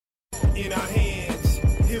in our hands.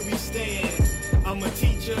 Here we stand. I'm a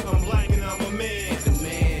teacher, I'm black, and I'm a man. In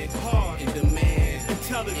demand, Hard, in demand,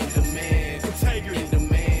 intelligent, in demand, integrity. in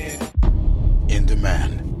demand. In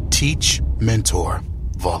demand. Teach, mentor,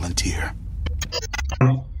 volunteer.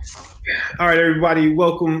 All right, everybody,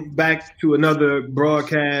 welcome back to another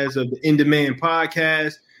broadcast of the In Demand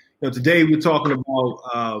podcast. Today we're talking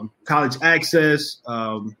about college access,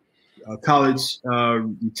 college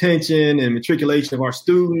retention and matriculation of our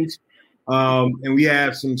students. And we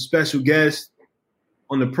have some special guests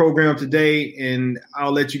on the program today, and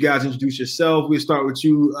I'll let you guys introduce yourself. We'll start with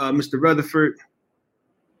you, Mr. Rutherford.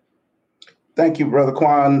 Thank you, Brother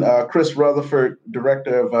Quan. Chris Rutherford,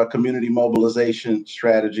 Director of Community Mobilization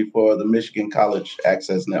Strategy for the Michigan College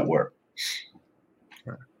Access Network.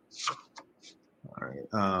 All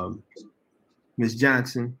right. Ms.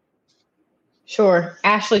 Johnson. Sure.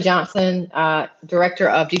 Ashley Johnson, Director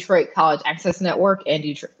of Detroit College Access Network and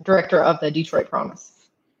Director of the Detroit Promise.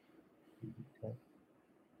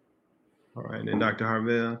 All right. And Dr.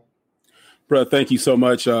 Harvell. Bro, thank you so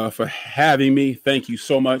much for having me. Thank you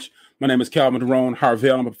so much. My name is Calvin Derone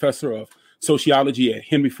Harvell. I'm a professor of sociology at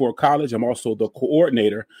Henry Ford College. I'm also the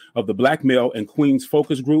coordinator of the Black Male and Queens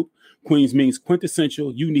Focus Group. Queens means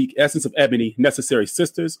quintessential, unique essence of ebony, necessary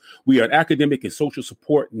sisters. We are an academic and social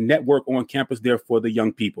support network on campus there for the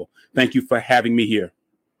young people. Thank you for having me here.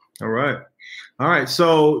 All right. All right.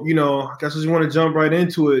 So, I guess we want to jump right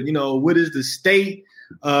into it. What is the state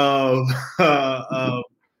of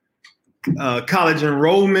college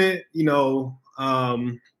enrollment?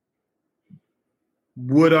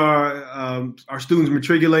 What are our students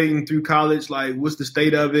matriculating through college? Like, what's the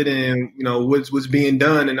state of it, and what's being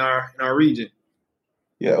done in our region?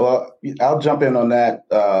 Yeah, well, I'll jump in on that,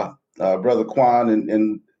 Brother Quan,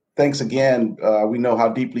 and thanks again. We know how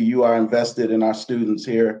deeply you are invested in our students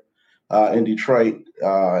here in Detroit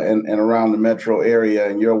and around the metro area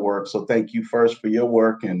in your work. So thank you first for your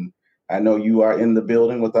work, and I know you are in the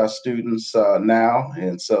building with our students now,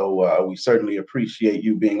 and so we certainly appreciate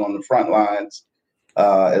you being on the front lines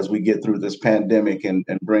as we get through this pandemic and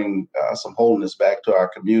bring some wholeness back to our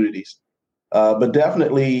communities. But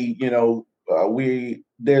definitely,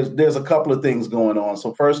 there's a couple of things going on.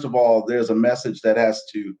 So first of all, there's a message that has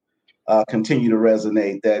to continue to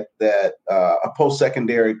resonate that a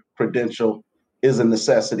post-secondary credential is a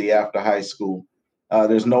necessity after high school.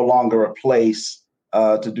 There's no longer a place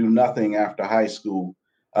to do nothing after high school.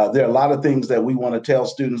 There are a lot of things that we want to tell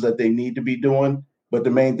students that they need to be doing. But the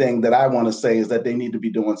main thing that I want to say is that they need to be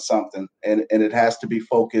doing something, and it has to be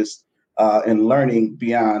focused in learning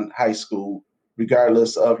beyond high school,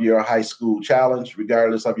 regardless of your high school challenge,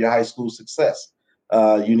 regardless of your high school success.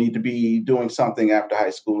 You need to be doing something after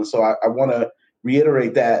high school. And so I want to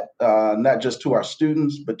reiterate that not just to our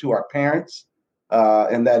students, but to our parents,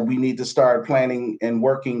 and that we need to start planning and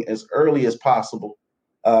working as early as possible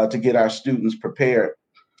to get our students prepared.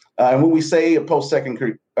 And when we say a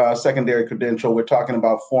post-secondary credential, we're talking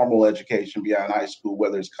about formal education beyond high school,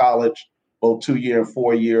 whether it's college, both 2-year and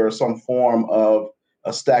 4-year, or some form of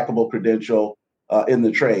a stackable credential in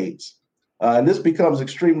the trades. And this becomes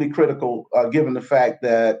extremely critical given the fact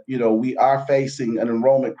that, we are facing an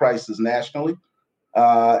enrollment crisis nationally,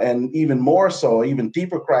 and even more so, even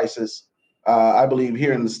deeper crisis, I believe,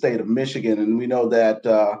 here in the state of Michigan. And we know that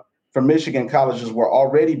for Michigan, colleges were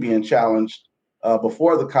already being challenged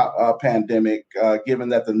before the pandemic, given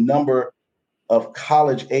that the number of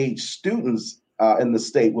college-age students in the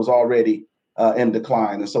state was already in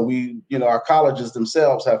decline. And so our colleges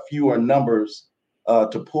themselves have fewer numbers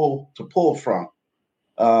to pull from.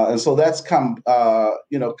 And so that's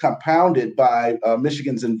compounded by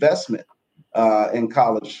Michigan's investment in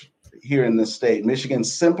college here in this state. Michigan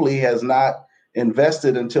simply has not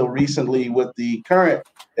invested until recently with the current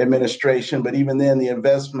administration, but even then the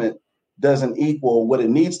investment doesn't equal what it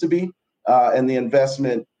needs to be, and the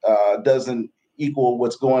investment doesn't equal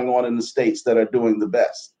what's going on in the states that are doing the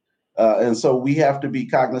best. And so we have to be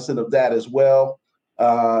cognizant of that as well.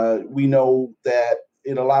 We know that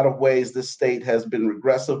in a lot of ways, this state has been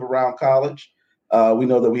regressive around college. We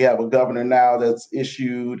know that we have a governor now that's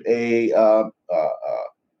issued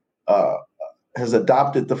has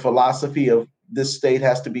adopted the philosophy of this state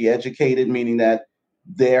has to be educated, meaning that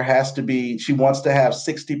she wants to have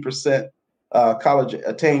 60% college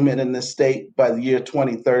attainment in this state by the year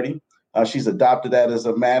 2030. She's adopted that as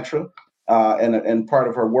a mantra and part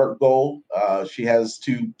of her work goal. She has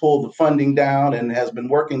to pull the funding down and has been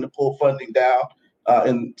working to pull funding down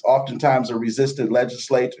in oftentimes a resistant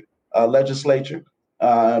legislature.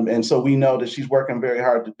 And so we know that she's working very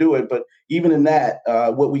hard to do it. But even in that,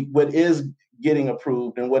 what is getting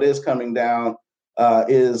approved and what is coming down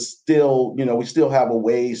is still, we still have a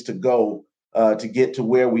ways to go to get to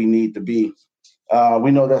where we need to be.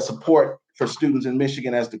 We know that support for students in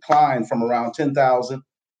Michigan has declined from around 10,000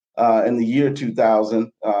 in the year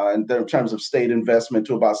 2000 in terms of state investment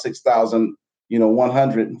to about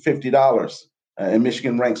 $6,150. And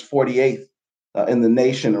Michigan ranks 48th in the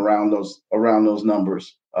nation around those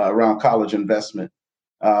numbers around college investment.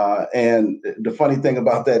 And the funny thing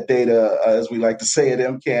about that data, as we like to say at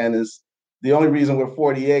MCAN, is the only reason we're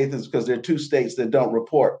 48th is because there are two states that don't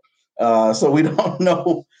report. So we don't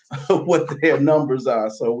know what their numbers are.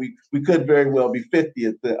 So we could very well be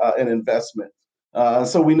 50th in investment.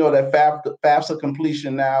 So we know that FAFSA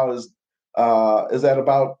completion now was at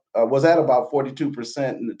about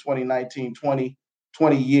 42% in the 2019-2020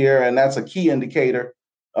 year, and that's a key indicator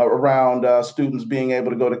around students being able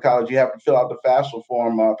to go to college. You have to fill out the FAFSA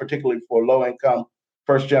form, particularly for low-income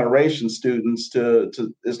first-generation students.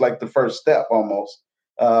 It's like the first step almost.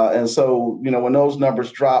 And so, when those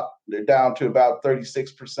numbers drop, they're down to about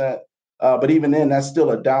 36%. But even then, that's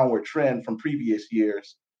still a downward trend from previous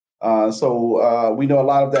years. So we know a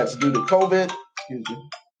lot of that's due to COVID. Excuse me.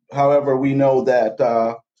 However, we know that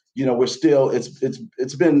we're still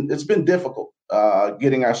it's been difficult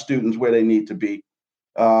getting our students where they need to be.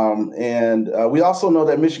 And we also know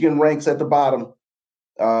that Michigan ranks at the bottom,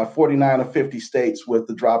 49 of 50 states with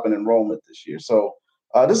the drop in enrollment this year. So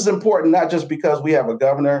this is important, not just because we have a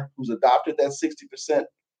governor who's adopted that 60%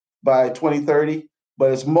 by 2030,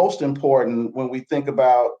 but it's most important when we think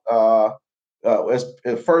about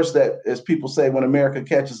as people say, when America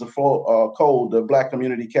catches the cold, the Black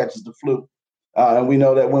community catches the flu. And we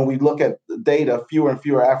know that when we look at the data, fewer and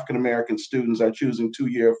fewer African-American students are choosing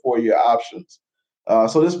 2-year, 4-year options.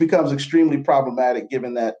 So this becomes extremely problematic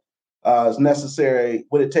given that it's necessary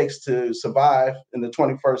what it takes to survive in the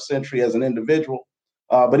 21st century as an individual.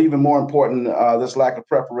 But even more important, this lack of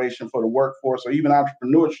preparation for the workforce or even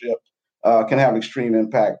entrepreneurship can have extreme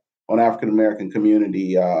impact on African-American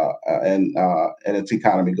community and its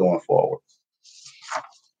economy going forward.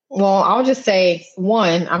 Well, I'll just say,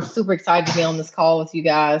 one, I'm super excited to be on this call with you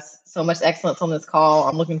guys. So much excellence on this call.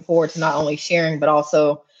 I'm looking forward to not only sharing, but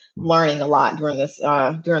also learning a lot during this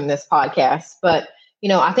podcast. But,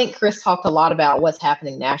 I think Chris talked a lot about what's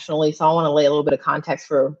happening nationally. So I want to lay a little bit of context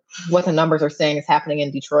for what the numbers are saying is happening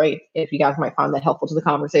in Detroit, if you guys might find that helpful to the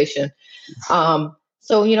conversation.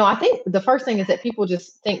 So, I think the first thing is that people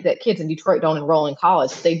just think that kids in Detroit don't enroll in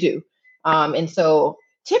college. They do. And so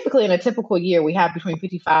typically in a typical year, we have between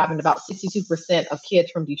 55 and about 62% of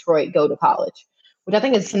kids from Detroit go to college, which I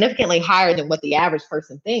think is significantly higher than what the average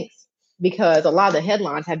person thinks, because a lot of the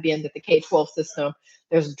headlines have been that the K-12 system,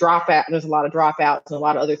 there's a lot of dropouts and a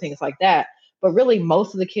lot of other things like that. But really,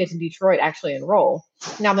 most of the kids in Detroit actually enroll.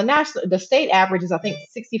 Now, the state average is, I think,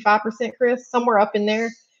 65%, Chris, somewhere up in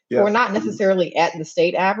there. Yeah. So we're not necessarily at the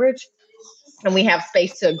state average, and we have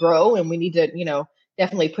space to grow, and we need to,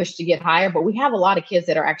 definitely push to get higher. But we have a lot of kids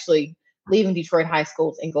that are actually leaving Detroit high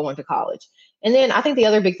schools and going to college. And then I think the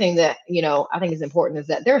other big thing that, I think is important is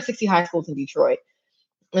that there are 60 high schools in Detroit.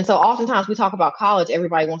 And so oftentimes we talk about college,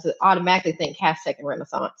 everybody wants to automatically think Cass Tech and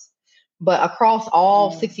Renaissance. But across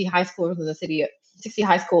all 60 high schools in the city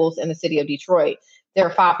of Detroit, there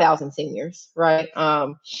are 5,000 seniors, right?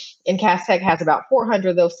 And Cass Tech has about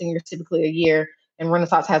 400 of those seniors typically a year, and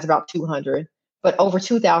Renaissance has about 200. But over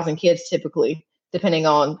 2,000 kids typically, depending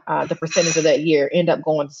on the percentage of that year, end up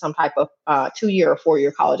going to some type of 2-year or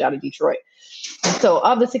 4-year college out of Detroit. And so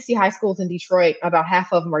of the 60 high schools in Detroit, about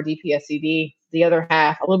half of them are DPSCD. The other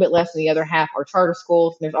half, a little bit less than the other half, are charter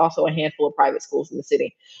schools. And there's also a handful of private schools in the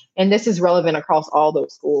city. And this is relevant across all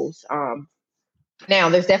those schools. Now,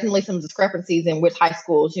 there's definitely some discrepancies in which high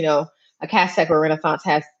schools, a Cass Tech or Renaissance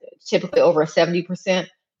has typically over a 70%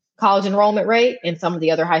 college enrollment rate, and some of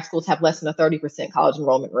the other high schools have less than a 30% college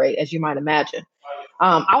enrollment rate, as you might imagine.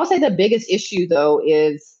 I would say the biggest issue, though,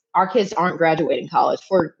 is our kids aren't graduating college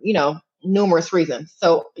for, numerous reasons.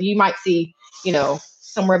 So you might see,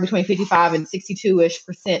 somewhere between 55 and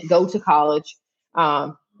 62-ish% go to college.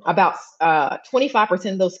 About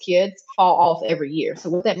 25% of those kids fall off every year.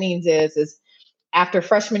 So what that means is after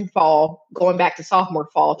freshman fall, going back to sophomore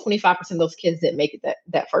fall, 25% of those kids didn't make it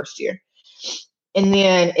that first year. And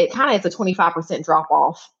then it kind of is a 25% drop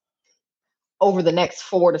off over the next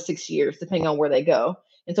 4 to 6 years, depending on where they go.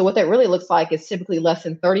 And so what that really looks like is typically less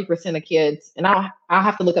than 30% of kids, and I'll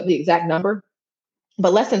have to look up the exact number,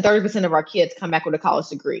 but less than 30% of our kids come back with a college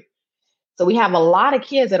degree. So we have a lot of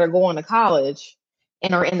kids that are going to college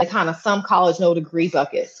and are in the kind of some college, no degree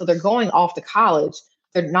bucket. So they're going off to college,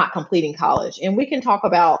 they're not completing college. And we can talk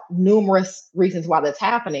about numerous reasons why that's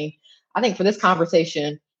happening. I think for this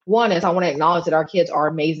conversation, one is I want to acknowledge that our kids are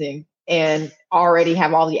amazing and already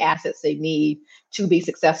have all the assets they need to be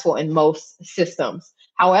successful in most systems.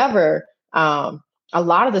 However, a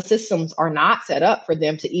lot of the systems are not set up for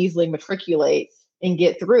them to easily matriculate and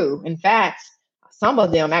get through. In fact, some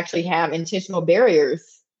of them actually have intentional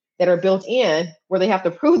barriers that are built in where they have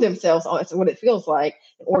to prove themselves on what it feels like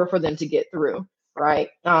in order for them to get through, right?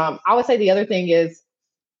 I would say the other thing is,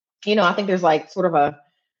 I think there's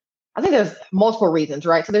there's multiple reasons,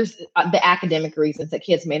 right? So there's the academic reasons that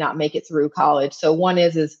kids may not make it through college. So one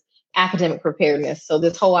is academic preparedness. So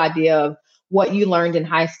this whole idea of what you learned in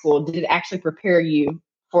high school, did it actually prepare you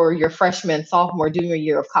for your freshman, sophomore, junior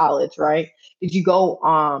year of college, right? Did you go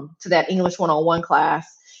to that English 101 class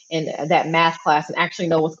and that math class and actually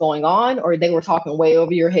know what's going on, or they were talking way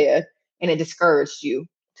over your head and it discouraged you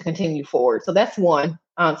to continue forward? So that's one.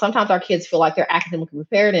 Sometimes our kids feel like they're academically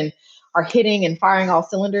prepared and are hitting and firing all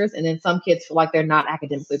cylinders, and then some kids feel like they're not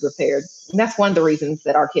academically prepared. And that's one of the reasons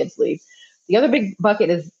that our kids leave. The other big bucket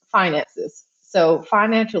is finances. So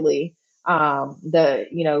financially, the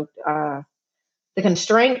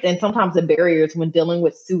constraints and sometimes the barriers when dealing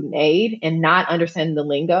with student aid and not understanding the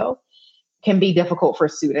lingo can be difficult for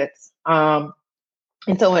students. And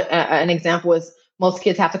so an example is most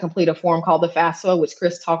kids have to complete a form called the FAFSA, which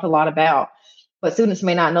Chris talked a lot about, but students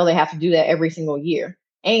may not know they have to do that every single year.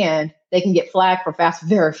 And they can get flagged for FAFSA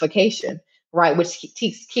verification, right, which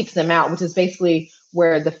keeps them out, which is basically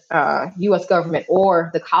where the U.S. government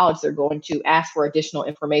or the college they're going to ask for additional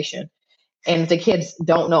information. And if the kids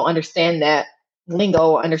don't understand that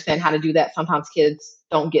lingo, understand how to do that, sometimes kids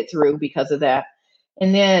don't get through because of that.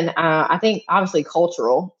 And then I think obviously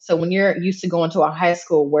cultural. So when you're used to going to a high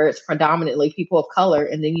school where it's predominantly people of color,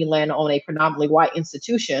 and then you land on a predominantly white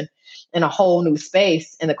institution in a whole new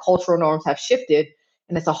space, and the cultural norms have shifted,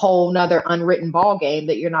 and it's a whole nother unwritten ball game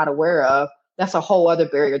that you're not aware of, that's a whole other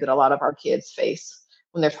barrier that a lot of our kids face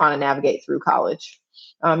when they're trying to navigate through college.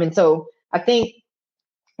 And so I think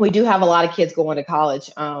we do have a lot of kids going to college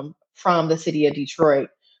from the city of Detroit.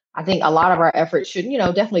 I think a lot of our efforts should,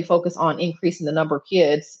 definitely focus on increasing the number of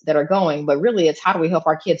kids that are going, but really it's how do we help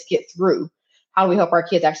our kids get through? How do we help our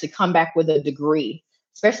kids actually come back with a degree,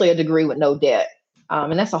 especially a degree with no debt?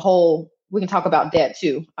 And that's we can talk about debt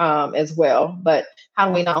too, as well, but how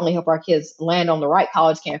do we not only help our kids land on the right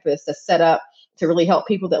college campus that's set up to really help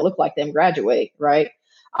people that look like them graduate, right?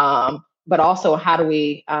 But also how do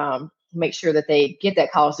we make sure that they get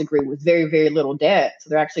that college degree with very, very little debt, so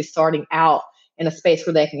they're actually starting out in a space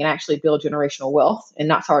where they can actually build generational wealth and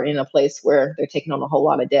not start in a place where they're taking on a whole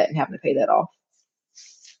lot of debt and having to pay that off.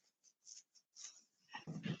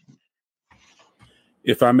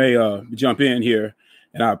 If I may jump in here,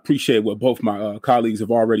 and I appreciate what both my colleagues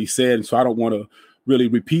have already said, and so I don't want to really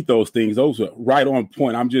repeat those things. Those are right on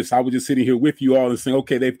point. I was just sitting here with you all and saying,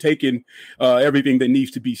 okay, they've taken everything that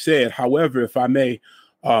needs to be said. However, if I may,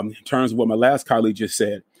 in terms of what my last colleague just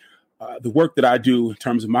said, the work that I do in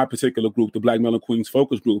terms of my particular group, the Black Male and Queens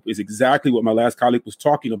Focus Group, is exactly what my last colleague was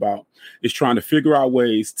talking about, is trying to figure out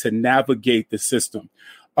ways to navigate the system.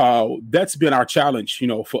 That's been our challenge,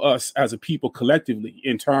 for us as a people collectively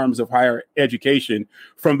in terms of higher education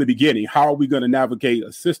from the beginning. How are we going to navigate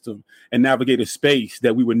a system and navigate a space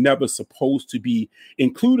that we were never supposed to be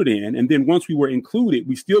included in? And then once we were included,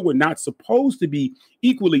 we still were not supposed to be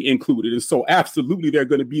equally included. And so absolutely, there are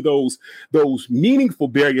going to be those meaningful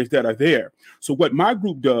barriers that are there. So what my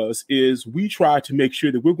group does is we try to make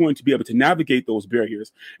sure that we're going to be able to navigate those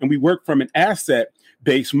barriers. And we work from an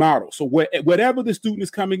asset-based model. So whatever the student is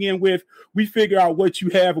coming in with, we figure out what you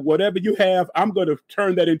have, or whatever you have, I'm going to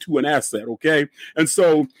turn that into an asset. Okay. And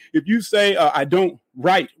so if you say, I don't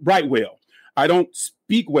write well, I don't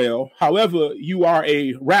speak well, however, you are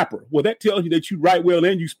a rapper, well, that tells you that you write well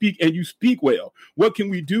and you speak well. What can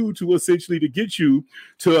we do to essentially to get you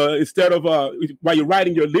to, instead of while you're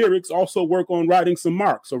writing your lyrics, also work on writing some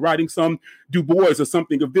Marx or writing some Du Bois or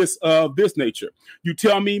something of this nature? You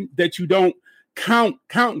tell me that you don't count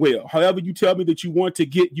well. However, you tell me that you want to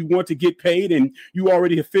get paid, and you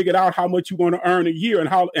already have figured out how much you want to earn a year, and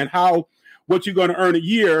how what you're going to earn a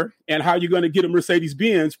year and how you're going to get a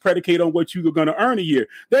Mercedes-Benz predicate on what you're going to earn a year.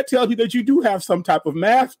 That tells you that you do have some type of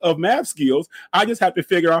math skills. I just have to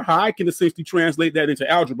figure out how I can essentially translate that into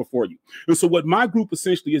algebra for you. And so what my group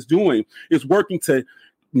essentially is doing is working to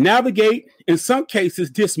navigate, in some cases,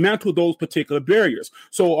 dismantle those particular barriers.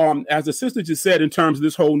 So as the sister just said, in terms of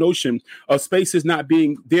this whole notion of spaces not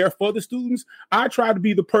being there for the students, I try to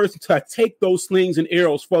be the person to take those slings and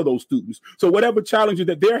arrows for those students. So whatever challenges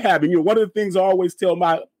that they're having, one of the things I always tell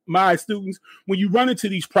my my students, when you run into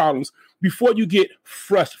these problems, before you get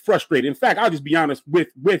frustrated. In fact, I'll just be honest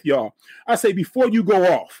with y'all. I say before you go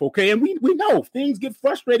off, okay? And we know things get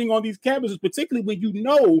frustrating on these campuses, particularly when you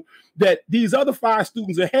know that these other 5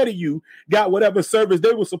 students ahead of you got whatever service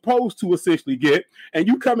they were supposed to essentially get, and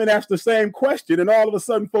you come and ask the same question, and all of a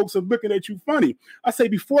sudden folks are looking at you funny. I say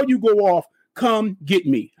before you go off, come get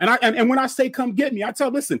me. And when I say come get me, I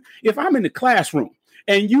tell, listen, if I'm in the classroom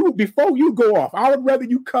and you, before you go off, I would rather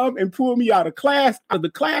you come and pull me out of the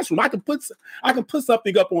classroom. I can put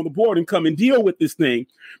something up on the board and come and deal with this thing.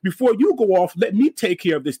 Before you go off, let me take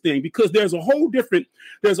care of this thing, because there's a whole different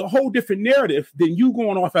narrative than you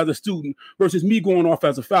going off as a student versus me going off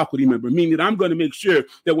as a faculty member, meaning that I'm going to make sure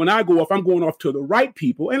that when I go off, I'm going off to the right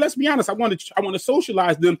people. And let's be honest, I want to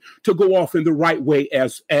socialize them to go off in the right way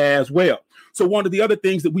as well. So one of the other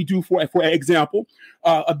things that we do, for example,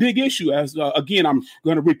 a big issue, as again, I'm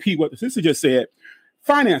going to repeat what the sister just said,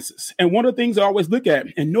 finances. And one of the things I always look at,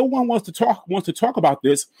 and no one wants to talk about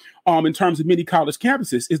this in terms of many college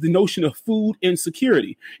campuses, is the notion of food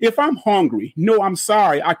insecurity. If I'm hungry, no, I'm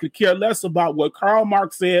sorry, I could care less about what Karl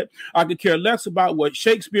Marx said. I could care less about what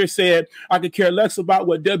Shakespeare said. I could care less about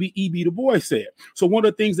what W.E.B. Du Bois said. So one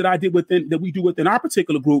of the things that we do within our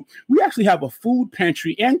particular group, we actually have a food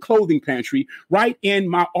pantry and clothing pantry right in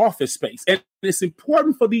my office space. And it's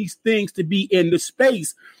important for these things to be in the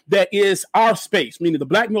space that is our space, meaning the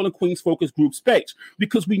Black Male and Queens Focus Group space,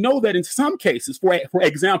 because we know that in some cases, for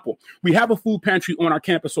example, we have a food pantry on our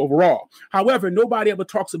campus overall. However, nobody ever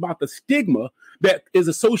talks about the stigma that is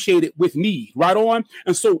associated with need, right on?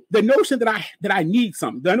 And so the notion that I need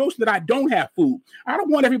something, the notion that I don't have food, I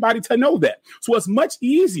don't want everybody to know that. So it's much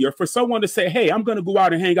easier for someone to say, hey, I'm going to go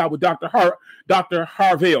out and hang out with Dr.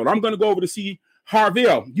 Harvell. I'm going to go over to see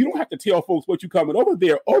Harvell. You don't have to tell folks what you're coming over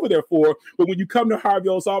there for, but when you come to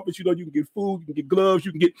Harvell's office, you know, you can get food, you can get gloves,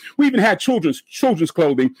 we even had children's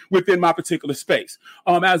clothing within my particular space.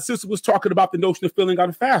 As Sister was talking about the notion of filling out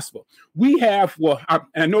a FAFSA, we have,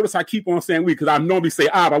 and notice I keep on saying we, because I normally say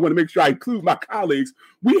I want to make sure I include my colleagues.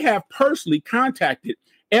 We have personally contacted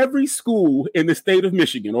every school in the state of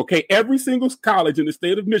Michigan, okay? Every single college in the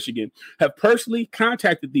state of Michigan have personally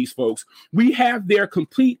contacted these folks. We have their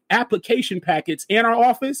complete application packets in our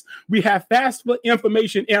office. We have FAFSA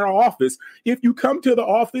information in our office. If you come to the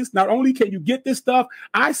office, not only can you get this stuff,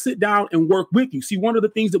 I sit down and work with you. See, one of the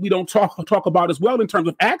things that we don't talk about as well in terms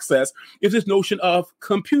of access is this notion of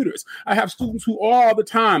computers. I have students who all the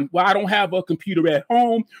time, well, I don't have a computer at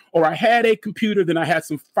home, or I had a computer, then I had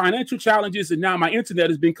some financial challenges, and now my internet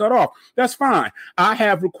is been cut off. That's fine. I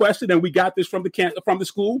have requested, and we got this from the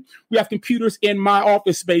school, we have computers in my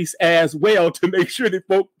office space as well to make sure that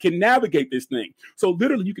folks can navigate this thing. So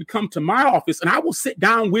literally you can come to my office and I will sit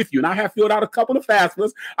down with you. And I have filled out a couple of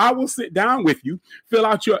FAFSAs. I will sit down with you, fill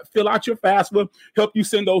out your FAFSA, help you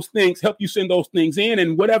send those things in.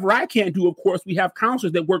 And whatever I can't do, of course, we have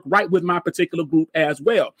counselors that work right with my particular group as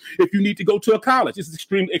well. If you need to go to a college, this is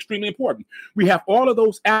extremely important. We have all of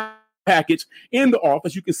those package in the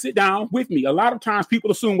office. You can sit down with me. A lot of times people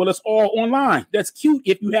assume, well, it's all online. That's cute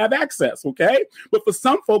if you have access, okay? But for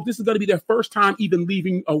some folks, this is going to be their first time even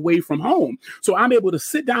leaving away from home. So I'm able to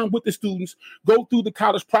sit down with the students, go through the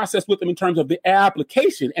college process with them in terms of the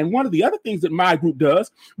application. And one of the other things that my group does,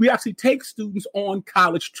 we actually take students on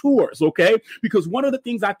college tours, okay? Because one of the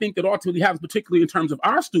things I think that ultimately happens, particularly in terms of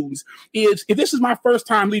our students, is if this is my first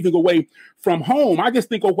time leaving away from home, I just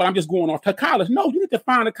think, oh, well, I'm just going off to college. No, you need to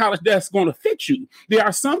find a college that's going to fit you. There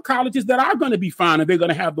are some colleges that are going to be fine and they're going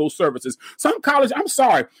to have those services. Some colleges, I'm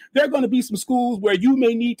sorry, there are going to be some schools where you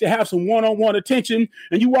may need to have some one-on-one attention,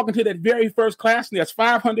 and you walk into that very first class and there's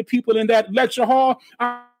 500 people in that lecture hall.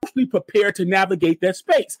 Prepared to navigate that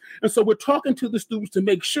space. And so we're talking to the students to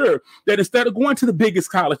make sure that instead of going to the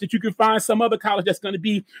biggest college, that you can find some other college that's going to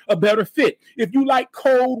be a better fit. If you like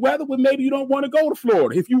cold weather, well, maybe you don't want to go to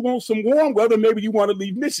Florida. If you want some warm weather, maybe you want to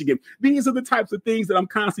leave Michigan. These are the types of things that I'm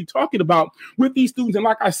constantly talking about with these students. And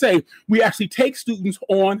like I say, we actually take students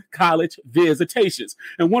on college visitations.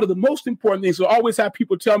 And one of the most important things, so I always have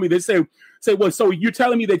people tell me, they say, well, so you're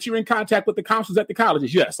telling me that you're in contact with the counselors at the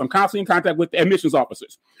colleges? Yes, I'm constantly in contact with the admissions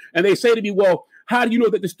officers. And they say to me, well, how do you know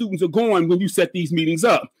that the students are going when you set these meetings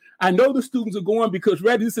up? I know the students are going because,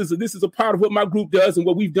 this is a part of what my group does and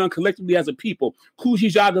what we've done collectively as a people.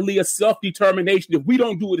 Kujijagalea, self-determination. If we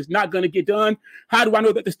don't do it, it's not going to get done. How do I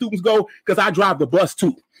know that the students go? Because I drive the bus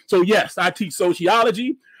too. So yes, I teach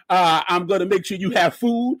sociology. I'm going to make sure you have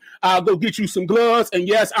food. I'll go get you some gloves. And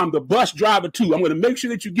yes, I'm the bus driver too. I'm going to make sure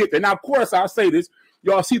that you get there. Now, of course, I'll say this.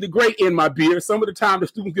 Y'all see the gray in my beard. Some of the time the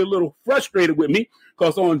students get a little frustrated with me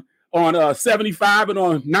because on on 75 and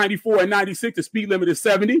on 94 and 96, the speed limit is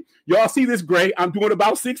 70. Y'all see this gray. I'm doing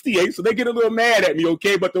about 68, so they get a little mad at me,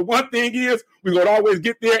 okay? But the one thing is we're going to always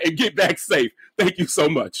get there and get back safe. Thank you so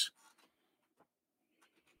much.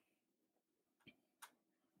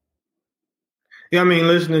 Yeah, I mean,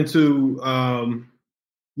 listening to,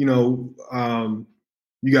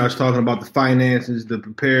 you guys talking about the finances, the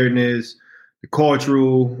preparedness, the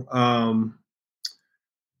cultural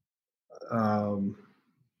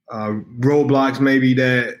roadblocks maybe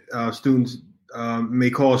that students may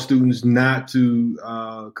cause students not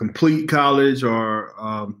to complete college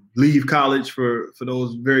or leave college for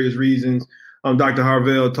those various reasons. Dr.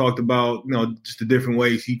 Harvell talked about, just the different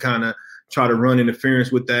ways he kind of try to run interference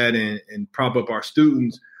with that and prop up our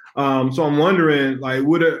students. So I'm wondering, like,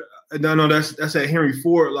 I know that's at Henry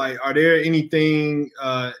Ford. Like, are there any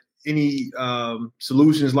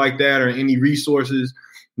solutions like that or any resources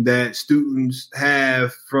that students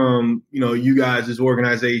have from, you guys' as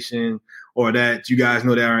organization or that you guys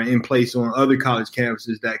know that are in place on other college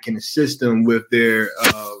campuses that can assist them with their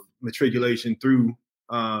matriculation through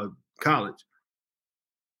college?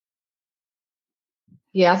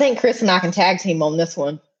 Yeah, I think Chris and I can tag team on this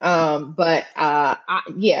one.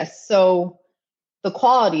 Yes. So the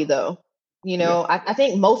quality, though, I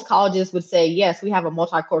think most colleges would say, yes, we have a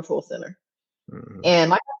multicultural center. Mm-hmm. And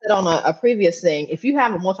like I said on a previous thing, if you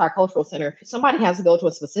have a multicultural center, somebody has to go to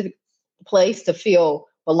a specific place to feel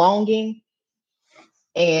belonging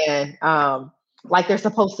and like they're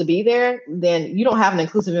supposed to be there, then you don't have an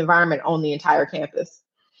inclusive environment on the entire campus.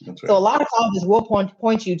 That's right. So a lot of colleges will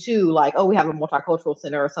point you to like, oh, we have a multicultural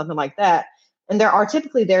center or something like that. And there are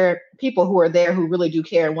typically people who are there who really do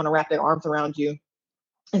care and want to wrap their arms around you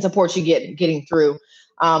and support you getting through.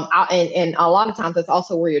 And a lot of times that's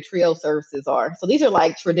also where your trio services are. So these are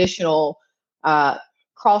like traditional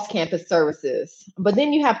cross-campus services. But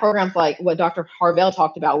then you have programs like what Dr. Harvell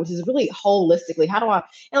talked about, which is really holistically, and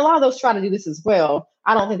a lot of those try to do this as well.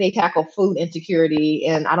 I don't think they tackle food insecurity,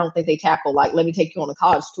 and I don't think they tackle like, let me take you on a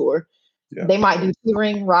college tour. Yeah. They might do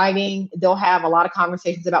tutoring, writing. They'll have a lot of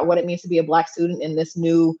conversations about what it means to be a Black student in this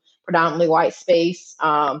new predominantly white space.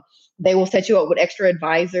 They will set you up with extra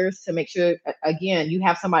advisors to make sure, again, you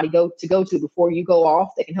have somebody to go to before you go off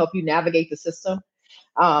that can help you navigate the system.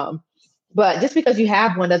 But just because you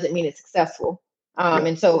have one doesn't mean it's successful.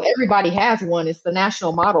 And so everybody has one. It's the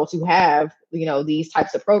national model to have, these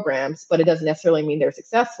types of programs, but it doesn't necessarily mean they're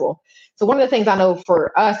successful. So one of the things I know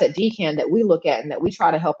for us at DCAN that we look at and that we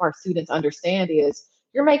try to help our students understand is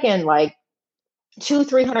you're making like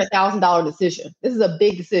 $200,000-$300,000 decision. This is a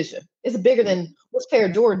big decision. It's bigger than which pair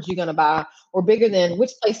of Jordans you're going to buy, or bigger than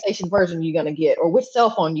which PlayStation version you're going to get, or which cell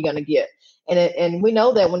phone you're going to get. And we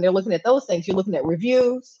know that when they're looking at those things, you're looking at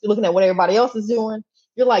reviews, you're looking at what everybody else is doing.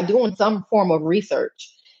 You're like doing some form of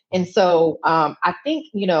research. And so I think,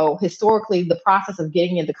 historically, the process of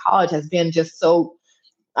getting into college has been just so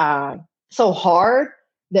hard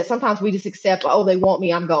that sometimes we just accept, oh, they want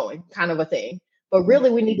me, I'm going, kind of a thing. But really,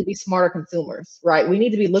 we need to be smarter consumers, right? We need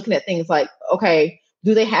to be looking at things like, okay,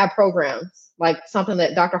 do they have programs like something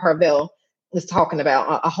that Dr. Harvell is talking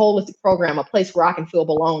about, a holistic program, a place where I can feel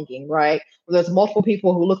belonging, right? Where there's multiple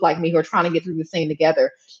people who look like me who are trying to get through this thing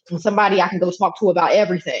together, and somebody I can go talk to about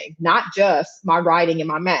everything, not just my writing and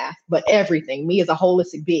my math, but everything, me as a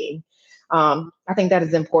holistic being. I think that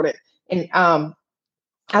is important. And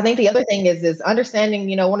I think the other thing is understanding,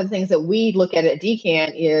 one of the things that we look at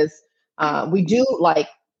DCAN is we do like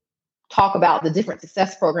talk about the different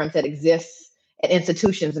success programs that exist at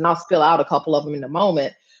institutions, and I'll spill out a couple of them in a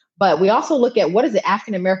moment. But we also look at what is the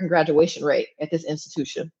African-American graduation rate at this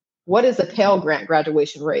institution? What is the Pell Grant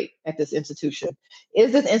graduation rate at this institution?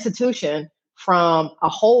 Is this institution from a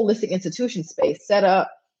holistic institution space set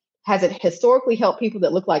up? Has it historically helped people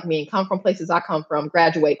that look like me and come from places I come from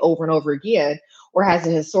graduate over and over again? Or has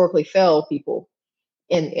it historically failed people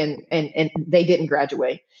and they didn't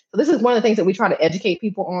graduate? So this is one of the things that we try to educate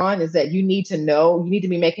people on, is that you need to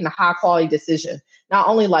be making a high quality decision, not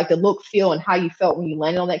only like the look, feel, and how you felt when you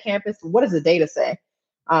landed on that campus. What does the data say?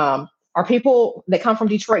 Are people that come from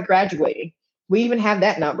Detroit graduating? We even have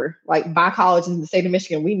that number, like by college in the state of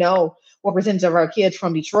Michigan. We know what percentage of our kids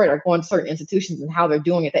from Detroit are going to certain institutions and how they're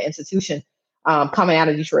doing at that institution coming out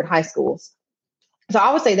of Detroit high schools. So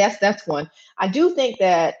I would say that's one. I do think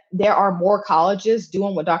that there are more colleges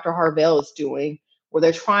doing what Dr. Harvell is doing, where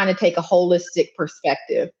they're trying to take a holistic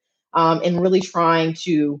perspective and really trying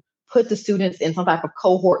to put the students in some type of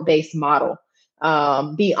cohort-based model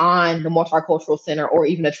beyond the multicultural center or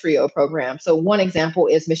even a trio program. So one example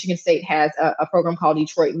is Michigan State has a program called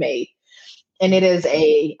Detroit Made, and it is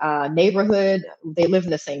a neighborhood. They live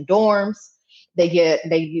in the same dorms.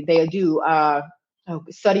 They do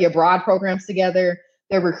study abroad programs together.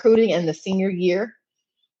 They're recruiting in the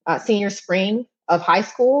senior spring of high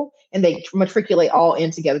school, and they matriculate all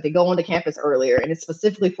in together. They go onto campus earlier, and it's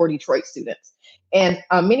specifically for Detroit students. And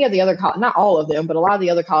many of the other not all of them, but a lot of the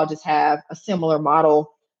other colleges have a similar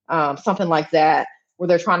model, something like that, where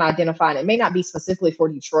they're trying to identify, and it may not be specifically for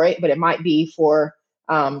Detroit, but it might be for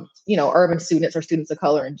urban students or students of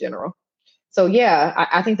color in general. So yeah,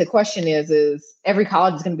 I think the question is every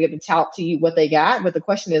college is going to be able to tout to you what they got, but the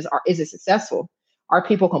question is it successful? Are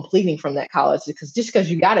people completing from that college? Because just because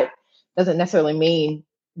you got it doesn't necessarily mean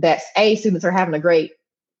that A, students are having a great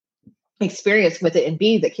experience with it, and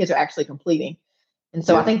B, that kids are actually completing. And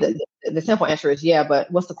so I think that the simple answer is yeah, but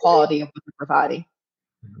what's the quality of what they're providing?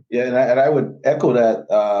 Yeah, and I would echo that.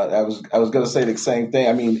 I was going to say the same thing.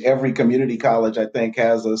 I mean, every community college, I think,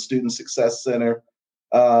 has a student success center.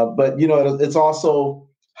 But, it's also,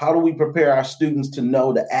 how do we prepare our students to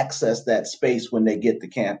know to access that space when they get to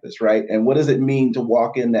campus, right? And what does it mean to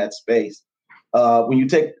walk in that space? When you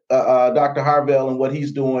take Dr. Harvell and what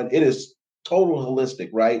he's doing, it is total holistic,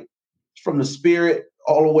 right? From the spirit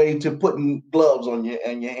all the way to putting gloves on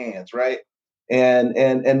your hands, right? And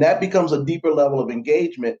that becomes a deeper level of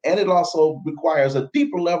engagement. And it also requires a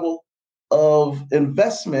deeper level of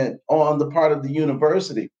investment on the part of the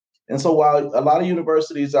university. And so while a lot of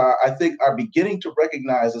universities are beginning to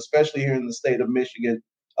recognize, especially here in the state of Michigan,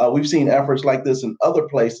 we've seen efforts like this in other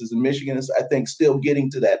places, and Michigan is, I think, still getting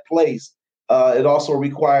to that place. It also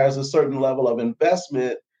requires a certain level of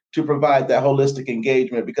investment to provide that holistic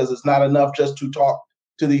engagement, because it's not enough just to talk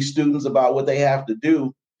to these students about what they have to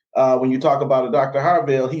do. When you talk about a Dr.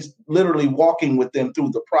 Harvell, he's literally walking with them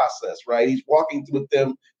through the process, right? He's walking with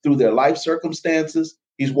them through their life circumstances.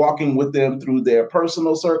 He's walking with them through their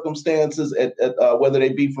personal circumstances, at whether they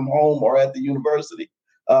be from home or at the university.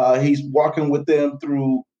 He's walking with them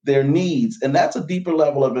through their needs. And that's a deeper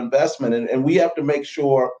level of investment. And we have to make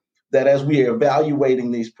sure that as we are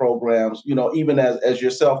evaluating these programs, even as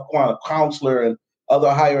yourself, quantum counselor, and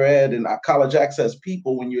other higher ed and college access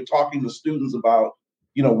people, when you're talking to students about,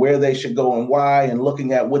 where they should go and why, and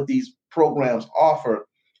looking at what these programs offer,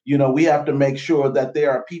 we have to make sure that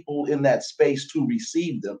there are people in that space to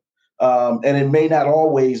receive them. And it may not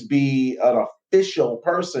always be an official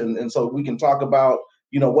person. And so we can talk about,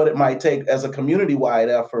 what it might take as a community-wide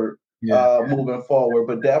effort moving forward,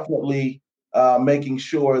 but definitely making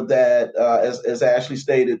sure that, as Ashley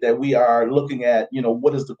stated, that we are looking at,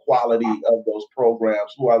 what is the quality of those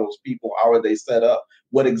programs? Who are those people? How are they set up?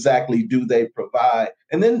 What exactly do they provide?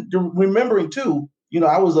 And then remembering too,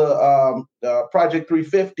 I was a Project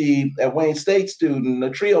 350 at Wayne State student, a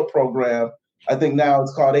TRIO program. I think now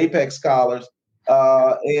it's called Apex Scholars.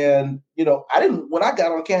 And when I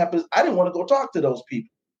got on campus, I didn't want to go talk to those people.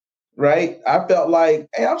 Right. I felt like,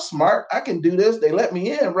 hey, I'm smart. I can do this. They let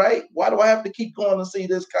me in. Right. Why do I have to keep going to see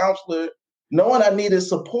this counselor, knowing I needed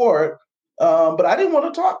support? But I didn't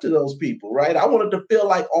want to talk to those people. Right. I wanted to feel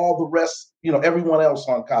like all the rest, everyone else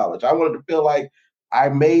on college. I wanted to feel like I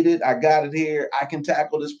made it. I got it here. I can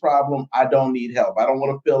tackle this problem. I don't need help. I don't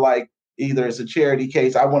want to feel like either it's a charity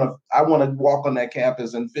case. I want to walk on that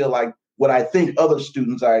campus and feel like what I think other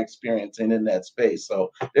students are experiencing in that space.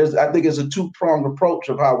 So I think it's a two-pronged approach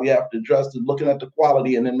of how we have to address it, looking at the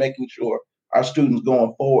quality and then making sure our students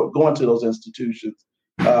going to those institutions,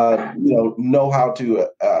 know how to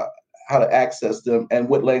access them and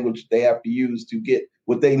what language they have to use to get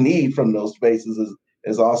what they need from those spaces,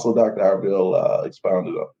 as also Dr. Harvell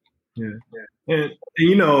expounded on. Yeah.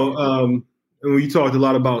 And we talked a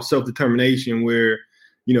lot about self-determination, where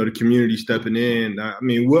the community stepping in. I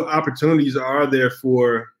mean, what opportunities are there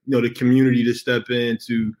for, the community to step in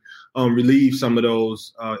to relieve some of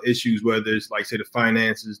those issues, whether it's like, say, the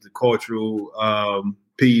finances, the cultural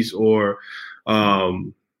piece, or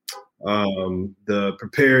the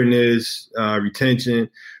preparedness, retention.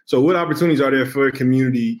 So what opportunities are there for a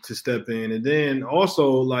community to step in? And then also,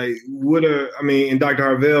 like, and Dr.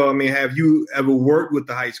 Harvell, have you ever worked with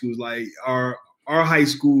the high schools? Like, are high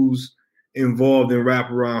schools involved in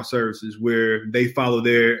wraparound services where they follow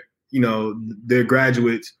their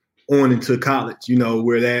graduates on into college,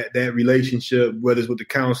 where that relationship, whether it's with the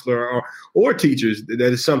counselor or teachers, that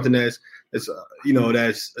is something that's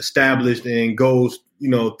established and goes,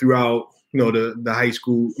 throughout, the high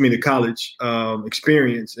school, the college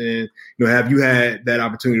experience. And, have you had that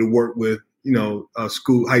opportunity to work with,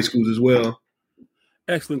 high schools as well?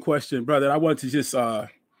 Excellent question, brother. I want to just,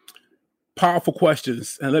 powerful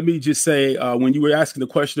questions. And let me just say, when you were asking the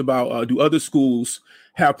question about do other schools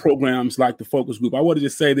have programs like the focus group, I wanted to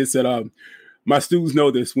say this, that My students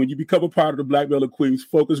know this. When you become a part of the Black Male and Queens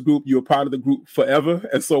focus group, you're a part of the group forever.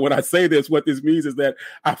 And so when I say this, what this means is that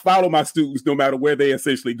I follow my students no matter where they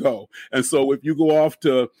essentially go. And so if you go off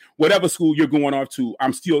to whatever school you're going off to,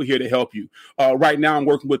 I'm still here to help you. Right now, I'm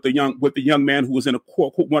working with the young man who was in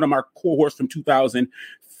one of my cohorts from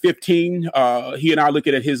 2015. He and I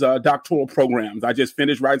looking at his doctoral programs. I just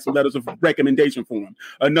finished writing some letters of recommendation for him.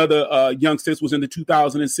 Another young sis was in the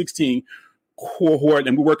 2016 cohort,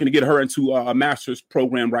 and we're working to get her into a master's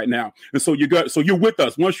program right now. And so you're with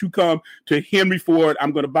us. Once you come to Henry Ford,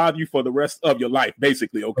 I'm going to bother you for the rest of your life,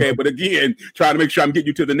 basically. Okay. But again, trying to make sure I'm getting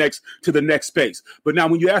you to the next space. But now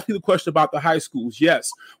when you ask me the question about the high schools,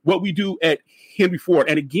 yes, what we do at Henry Ford,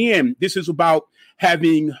 and again, this is about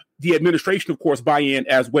having the administration, of course, buy in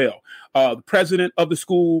as well. The president of the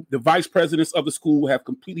school, the vice presidents of the school have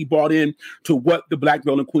completely bought in to what the Black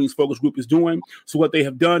Male and Queens Focus Group is doing. So what they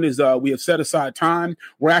have done is we have set aside time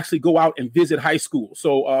where I actually go out and visit high schools.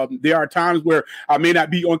 So there are times where I may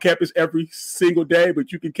not be on campus every single day,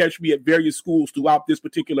 but you can catch me at various schools throughout this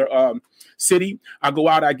particular city. I go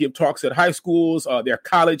out, I give talks at high schools, their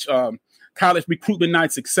college recruitment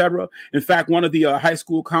nights, etc. In fact, one of the high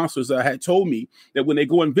school counselors had told me that when they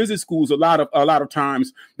go and visit schools, a lot of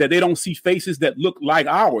times that they don't see faces that look like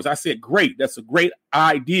ours. I said, great, that's a great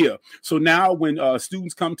idea. So now when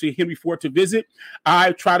students come to Henry Ford to visit,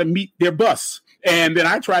 I try to meet their bus. And then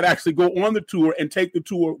I try to actually go on the tour and take the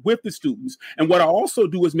tour with the students. And what I also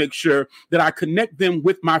do is make sure that I connect them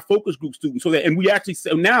with my focus group students. So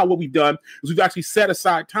now what we've done is we've actually set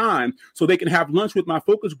aside time so they can have lunch with my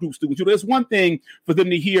focus group students. So there's one thing for them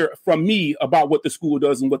to hear from me about what the school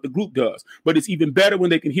does and what the group does, but it's even better when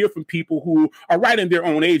they can hear from people who are right in their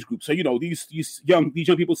own age group. So, these young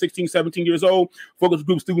people, 16, 17 years old, focus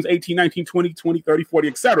group students, 18, 19, 20, 30, 40,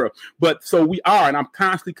 etc. But so we are, and I'm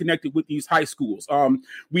constantly connected with these high schools.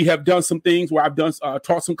 We have done some things where I've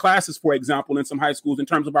taught some classes, for example, in some high schools in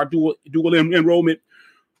terms of our dual enrollment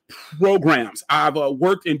programs. I've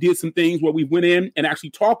worked and did some things where we went in and actually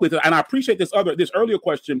talked with it. And I appreciate this earlier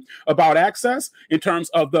question about access in terms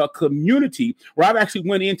of the community, where I've actually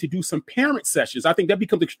went in to do some parent sessions. I think that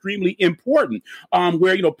becomes extremely important,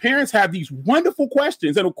 where, parents have these wonderful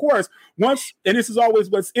questions. And of course, and this is always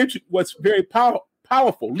what's very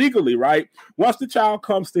powerful legally, right? Once the child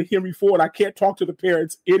comes to Henry Ford, I can't talk to the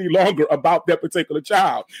parents any longer about that particular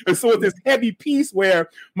child. And so it's this heavy piece where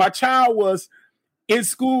my child was in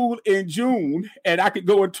school in June, and I could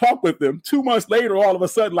go and talk with them. 2 months later, all of a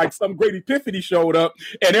sudden, like some great epiphany showed up,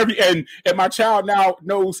 and my child now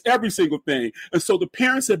knows every single thing. And so the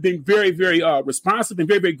parents have been very, very responsive and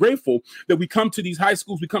very, very grateful that we come to these high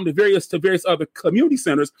schools, we come to various other community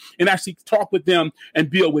centers, and actually talk with them and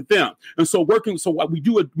build with them. And so what we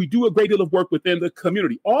do a great deal of work within the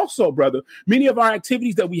community. Also, brother, many of our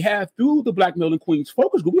activities that we have through the Black Male and Queens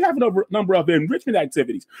Focus Group, we have a number of enrichment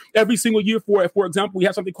activities every single year. For example, we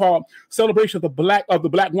have something called Celebration of the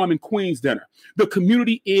Black Woman Queens Dinner. The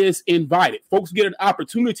community is invited. Folks get an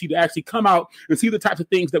opportunity to actually come out and see the types of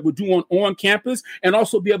things that we're doing on campus, and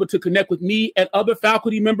also be able to connect with me and other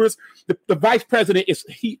faculty members. The vice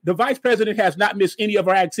president has not missed any of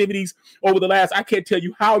our activities over the last, I can't tell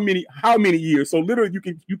you how many years. So literally,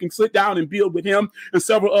 you can sit down and build with him and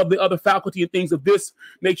several of the other faculty and things of this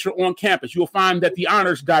nature on campus. You'll find that the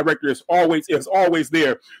honors director is always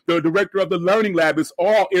there. The director of the learning lab is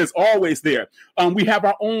always there. We have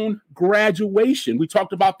our own graduation. We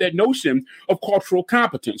talked about that notion of cultural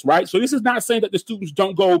competence, right? So this is not saying that the students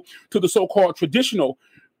don't go to the so-called traditional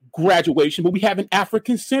graduation, but we have an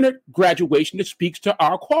African-centered graduation that speaks to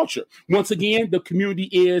our culture. Once again, the community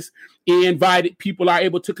is invited. People are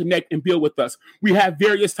able to connect and build with us. We have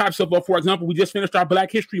various types of, for example, we just finished our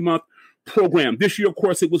Black History Month program. This year, of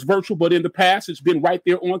course, it was virtual, but in the past, it's been right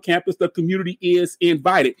there on campus. The community is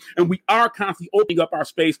invited. And we are constantly opening up our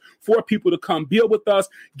space for people to come build with us,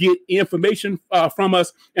 get information from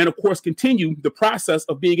us, and of course, continue the process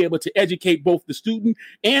of being able to educate both the student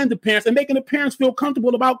and the parents, and making the parents feel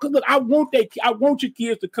comfortable about, look, I want your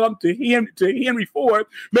kids to come to Henry Ford,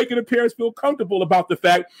 making the parents feel comfortable about the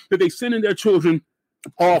fact that they sending their children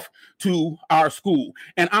off to our school.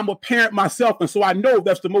 And I'm a parent myself, and so I know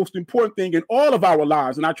that's the most important thing in all of our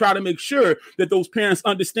lives. And I try to make sure that those parents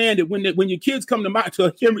understand that when your kids come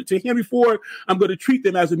to Henry Ford, I'm going to treat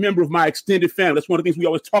them as a member of my extended family. That's one of the things we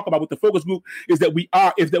always talk about with the focus group, is that we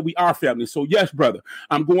are family. So yes, brother,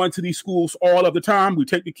 I'm going to these schools all of the time. We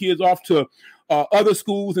take the kids off to other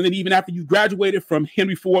schools, and then even after you graduated from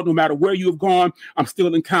Henry Ford, no matter where you have gone, I'm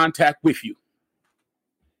still in contact with you.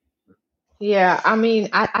 Yeah, I mean,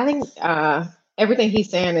 I think everything he's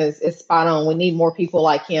saying is spot on. We need more people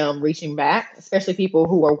like him reaching back, especially people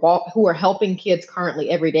who are helping kids currently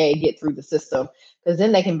every day get through the system, because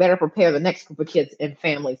then they can better prepare the next group of kids and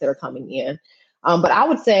families that are coming in. But I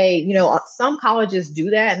would say, some colleges do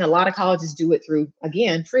that, and a lot of colleges do it through,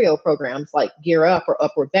 again, TRIO programs like Gear Up or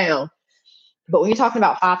Upward Bound. But when you're talking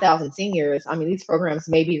about 5,000 seniors, I mean, these programs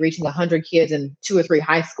may be reaching 100 kids in 2 or 3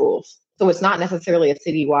 high schools. So it's not necessarily a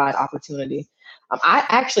citywide opportunity. I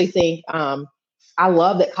actually think I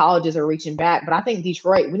love that colleges are reaching back, but I think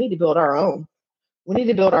Detroit, we need to build our own. We need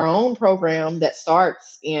to build our own program that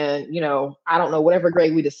starts in, I don't know, whatever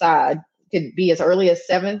grade we decide. It could be as early as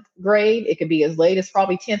 7th grade. It could be as late as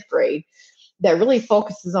probably 10th grade, that really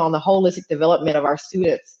focuses on the holistic development of our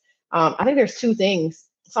students. I think there's 2 things.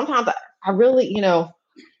 Sometimes I really,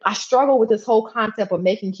 I struggle with this whole concept of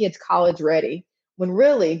making kids college ready, when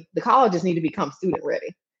really the colleges need to become student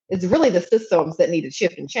ready. It's really the systems that need to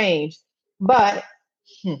shift and change. But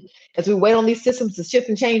as we wait on these systems to shift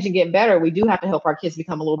and change and get better, we do have to help our kids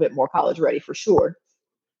become a little bit more college ready, for sure.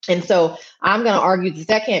 And so I'm going to argue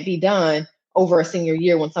that can't be done over a senior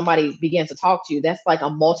year when somebody begins to talk to you. That's like a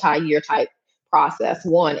multi-year type process,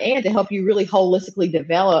 one, and to help you really holistically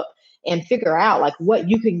develop and figure out like what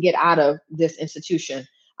you can get out of this institution.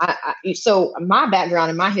 So my background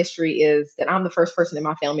and my history is that I'm the first person in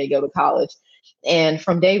my family to go to college. And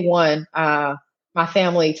from day one, my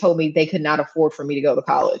family told me they could not afford for me to go to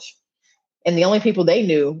college. And the only people they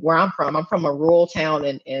knew where I'm from a rural town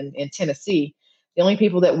in Tennessee. The only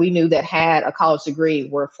people that we knew that had a college degree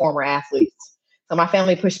were former athletes. So my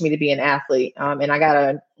family pushed me to be an athlete. And I got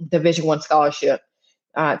a Division I scholarship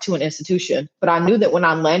to an institution. But I knew that when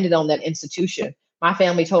I landed on that institution, my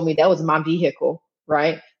family told me that was my vehicle,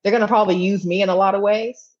 right? They're going to probably use me in a lot of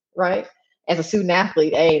ways, right? As a student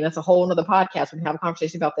athlete, and that's a whole nother podcast. We can have a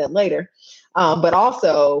conversation about that later. But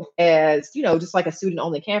also as, just like a student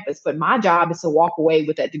on the campus. But my job is to walk away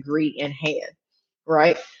with that degree in hand,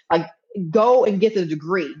 right? Like, go and get the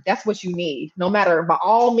degree. That's what you need. No matter by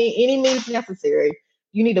any means necessary,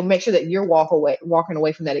 you need to make sure that you're walking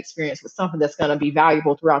away from that experience with something that's going to be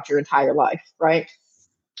valuable throughout your entire life, right?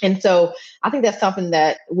 And so I think that's something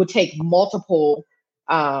that would take multiple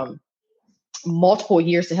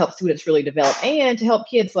years to help students really develop, and to help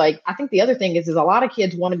kids. Like, I think the other thing is a lot of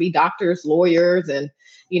kids want to be doctors, lawyers, and,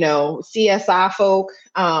 CSI folk,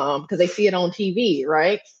 because they see it on TV,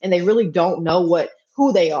 right? And they really don't know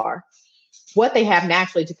who they are, what they have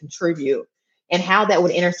naturally to contribute, and how that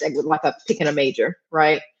would intersect with like picking a major,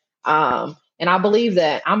 right? And I believe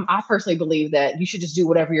that I personally believe that you should just do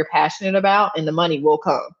whatever you're passionate about, and the money will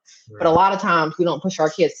come. Right. But a lot of times we don't push our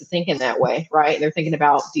kids to think in that way, right? They're thinking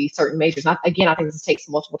about these certain majors. I think this takes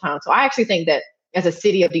multiple times. So I actually think that as a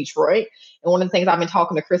city of Detroit, and one of the things I've been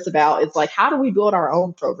talking to Chris about is like, how do we build our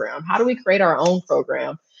own program? How do we create our own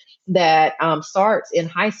program that starts in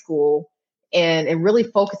high school and really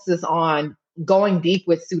focuses on going deep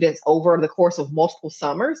with students over the course of multiple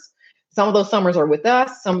summers? Some of those summers are with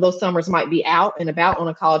us. Some of those summers might be out and about on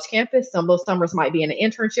a college campus. Some of those summers might be an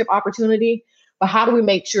internship opportunity. But how do we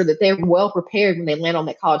make sure that they're well prepared when they land on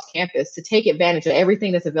that college campus to take advantage of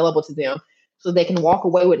everything that's available to them, so they can walk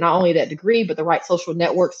away with not only that degree, but the right social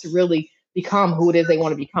networks to really become who it is they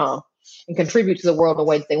want to become and contribute to the world in the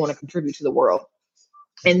way that they want to contribute to the world?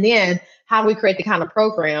 And then how do we create the kind of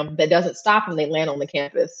program that doesn't stop when they land on the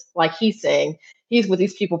campus? Like he's saying, he's with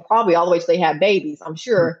these people probably all the way till they have babies. I'm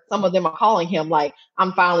sure some of them are calling him like,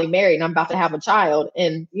 I'm finally married and I'm about to have a child.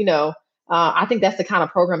 And, I think that's the kind of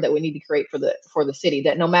program that we need to create for the city,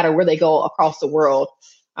 that no matter where they go across the world,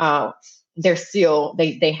 they're still,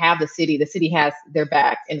 they have the city has their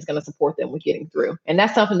back and is going to support them with getting through. And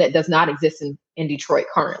that's something that does not exist in Detroit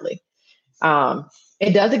currently.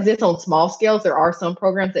 It does exist on small scales. There are some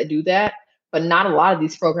programs that do that, but not a lot of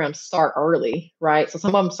these programs start early, right? So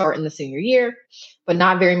some of them start in the senior year, but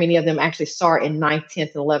not very many of them actually start in 9th,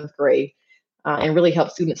 10th, and 11th grade, and really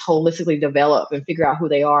help students holistically develop and figure out who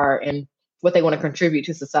they are and what they want to contribute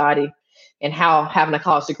to society, and how having a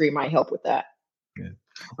college degree might help with that. Yeah.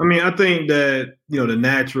 I mean, I think that, the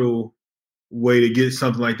natural way to get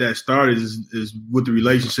something like that started is with the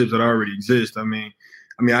relationships that already exist. I mean,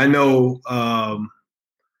 I know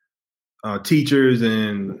teachers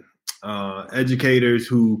and educators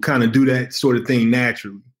who kind of do that sort of thing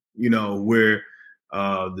naturally, where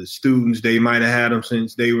the students, they might have had them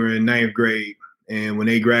since they were in 9th grade. And when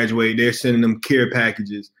they graduate, they're sending them care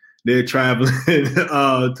packages. They're traveling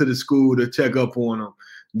to the school to check up on them.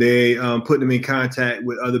 They put them in contact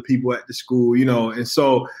with other people at the school, and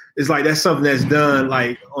so it's like that's something that's done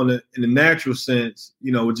like in the natural sense,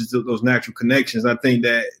 which is those natural connections. I think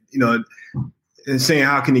that, and saying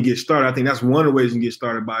how can it get started, I think that's one of the ways you can get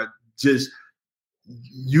started by just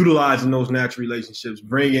utilizing those natural relationships,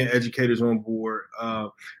 bringing educators on board,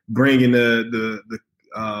 bringing the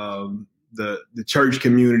church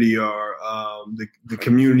community or the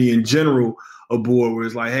community in general aboard, where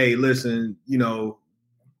it's like, hey, listen,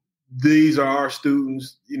 these are our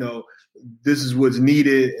students, this is what's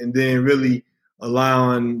needed, and then really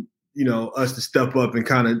allowing us to step up and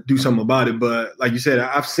kind of do something about it. But like you said,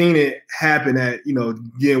 I've seen it happen at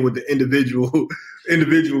again with the individual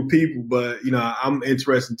people. But I'm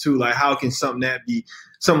interested too. Like, how can something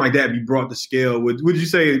like that be brought to scale? Would you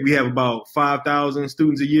say we have about 5,000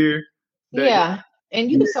 students a year? Yeah. And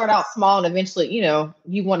you can start out small and eventually,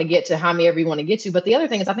 you want to get to how many ever you want to get to. But the other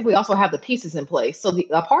thing is, I think we also have the pieces in place. So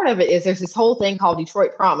a part of it is there's this whole thing called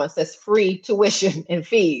Detroit Promise that's free tuition and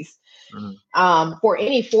fees for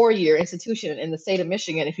any 4-year institution in the state of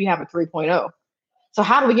Michigan if you have a 3.0. So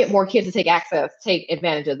how do we get more kids to take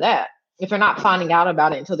advantage of that? If they're not finding out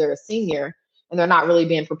about it until they're a senior and they're not really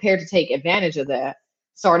being prepared to take advantage of that,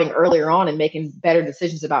 starting earlier on and making better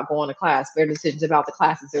decisions about going to class, better decisions about the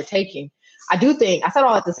classes they're taking. I said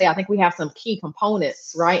all that to say, I think we have some key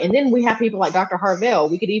components, right? And then we have people like Dr.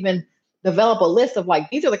 Harvell. We could even develop a list of like,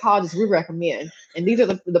 these are the colleges we recommend, and these are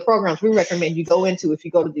the programs we recommend you go into if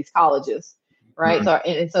you go to these colleges, right?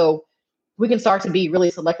 Mm-hmm. So we can start to be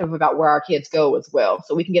really selective about where our kids go as well,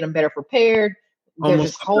 so we can get them better prepared. There's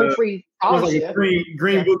this whole free scholarship. Like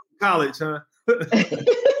green book college, huh?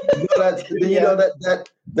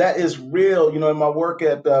 That is real. In my work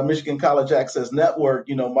at Michigan College Access Network,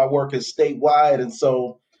 my work is statewide, and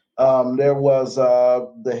so there was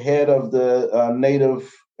the head of the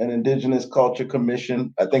Native and Indigenous Culture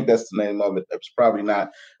Commission. I think that's the name of it. It's probably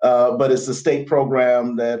not, but it's a state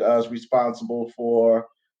program that is responsible for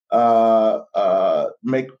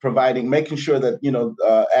making sure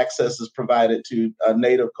that access is provided to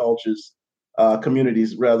Native cultures,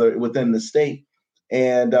 communities rather within the state.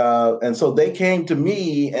 And so they came to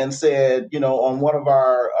me and said, on one of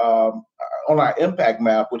our on our impact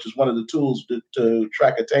map, which is one of the tools to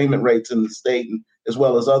track attainment rates in the state, and as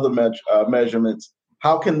well as other measurements,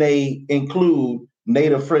 how can they include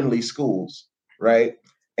Native-friendly schools, right?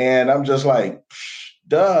 And I'm just like,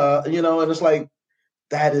 duh, and it's like,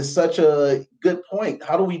 that is such a good point.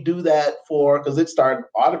 How do we do that because it started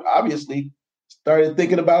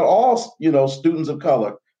thinking about all, students of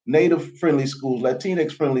color, Native-friendly schools,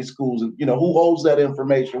 Latinx-friendly schools, and, who holds that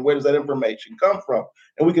information? Where does that information come from?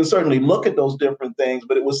 And we can certainly look at those different things,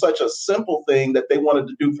 but it was such a simple thing that they wanted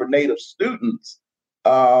to do for Native students,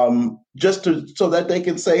 so that they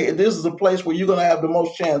can say, this is a place where you're going to have the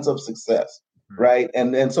most chance of success, right?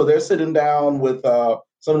 And so they're sitting down with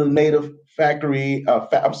some of the Native faculty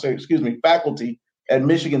at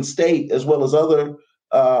Michigan State, as well as other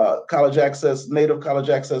Native college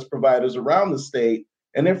access providers around the state.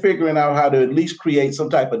 And they're figuring out how to at least create some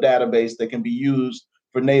type of database that can be used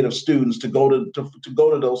for Native students to go to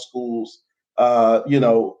those schools,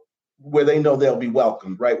 where they know they'll be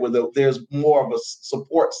welcomed, right? Where there's more of a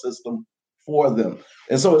support system for them.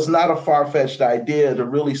 And so it's not a far-fetched idea to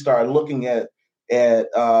really start looking at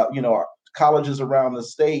colleges around the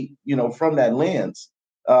state, from that lens.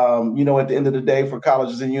 At the end of the day, for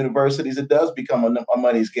colleges and universities, it does become a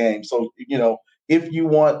money's game. So, if you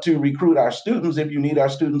want to recruit our students, if you need our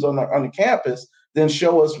students on the campus, then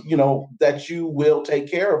show us, that you will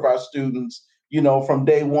take care of our students, from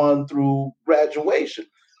day one through graduation.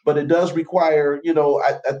 But it does require,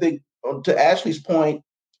 I think to Ashley's point,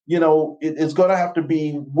 it's going to have to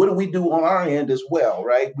be, what do we do on our end as well,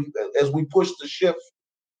 right? As we push the shift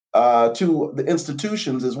to the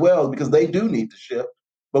institutions as well, because they do need to shift.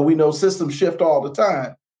 But we know systems shift all the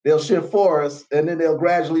time. They'll shift for us, and then they'll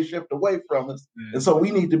gradually shift away from us. Mm-hmm. And so we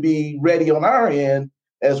need to be ready on our end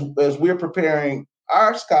as we're preparing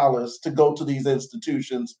our scholars to go to these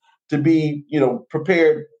institutions to be,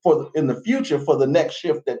 prepared in the future for the next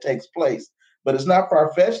shift that takes place. But it's not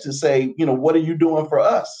far-fetched to say, what are you doing for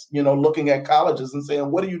us? Looking at colleges and saying,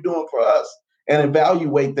 what are you doing for us? And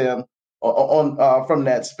evaluate them from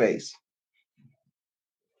that space.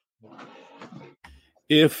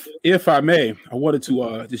 If I may, I wanted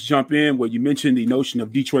to just jump in where you mentioned the notion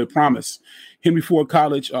of Detroit Promise. Henry Ford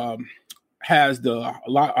College has the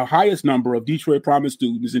highest number of Detroit Promise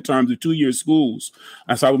students in terms of 2-year schools.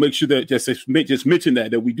 And so I will make sure that just mention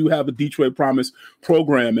that we do have a Detroit Promise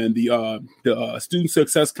program, and the student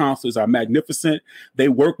success counselors are magnificent. They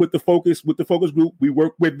work with the focus group. We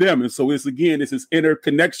work with them. And so it's this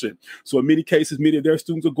interconnection. So in many cases, many of their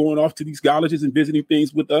students are going off to these colleges and visiting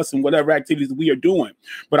things with us and whatever activities we are doing.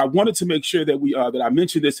 But I wanted to make sure that that I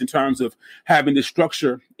mentioned this in terms of having this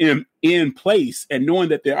structure in place, and knowing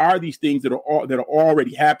that there are these things that are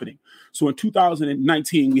already happening. So in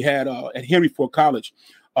 2019, we had at Henry Ford College,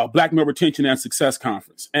 Black Male Retention and Success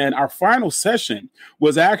Conference. And our final session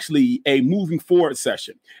was actually a moving forward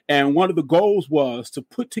session. And one of the goals was to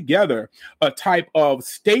put together a type of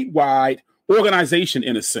statewide organization,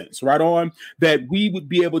 in a sense, right on, that we would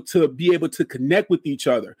be able to connect with each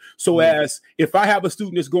other. So as if I have a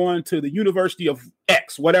student that's going to the University of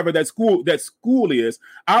X, whatever that school is,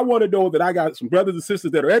 I want to know that I got some brothers and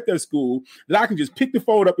sisters that are at their school that I can just pick the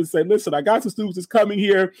phone up and say, listen, I got some students that's coming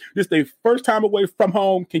here. This is their first time away from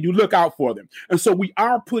home. Can you look out for them? And so we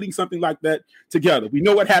are putting something like that together. We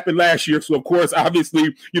know what happened last year. So of course,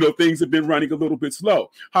 obviously, things have been running a little bit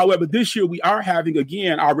slow. However, this year we are having,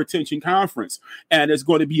 again, our retention conference, and it's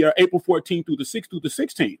going to be April 14th through the 6th through the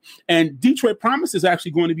 16th. And Detroit Promise is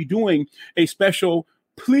actually going to be doing a special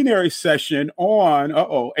plenary session on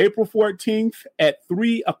April 14th at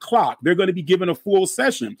 3:00. They're going to be giving a full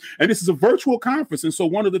session, and this is a virtual conference. And so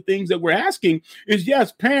one of the things that we're asking is,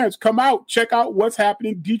 yes, parents, come out, check out what's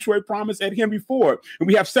happening, Detroit Promise at Henry Ford. And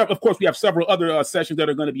we have several other sessions that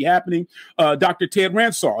are going to be happening. Dr. Ted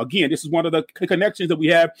Ransall, again, this is one of the connections that we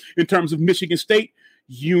have in terms of Michigan State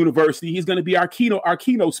University. He's going to be our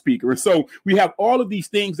keynote speaker. And so we have all of these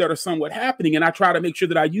things that are somewhat happening. And I try to make sure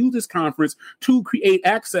that I use this conference to create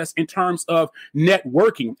access in terms of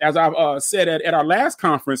networking. As I've said at our last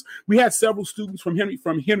conference, we had several students from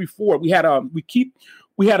Henry Ford. We had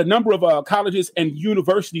a number of colleges and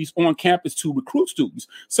universities on campus to recruit students.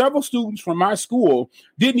 Several students from my school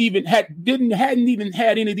hadn't even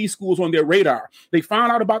had any of these schools on their radar. They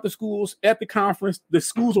found out about the schools at the conference. The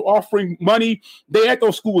schools are offering money. They're at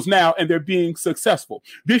those schools now, and they're being successful.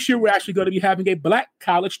 This year, we're actually going to be having a Black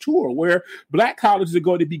college tour where Black colleges are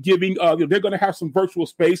going to be giving, they're going to have some virtual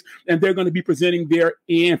space, and they're going to be presenting their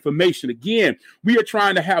information. Again, we are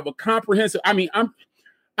trying to have a comprehensive,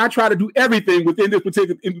 I try to do everything within this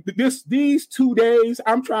particular, these 2 days.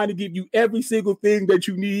 I'm trying to give you every single thing that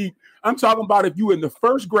you need. I'm talking about if you're in the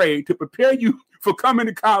first grade, to prepare you for coming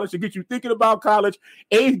to college, to get you thinking about college,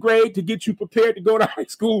 8th grade to get you prepared to go to high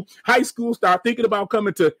school, start thinking about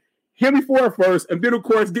coming to Henry Ford first, and then, of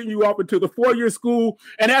course, getting you off into the 4-year school.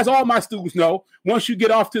 And as all my students know, once you get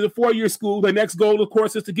off to the 4-year school, the next goal, of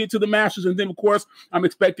course, is to get to the master's. And then, of course, I'm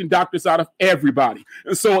expecting doctors out of everybody.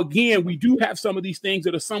 And so, again, we do have some of these things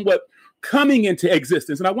that are somewhat coming into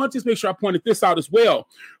existence. And I want to just make sure I pointed this out as well.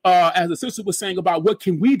 As the sister was saying about what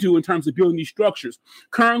can we do in terms of building these structures.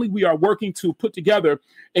 Currently, we are working to put together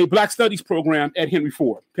a Black Studies program at Henry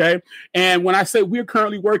Ford. Okay. And when I say we're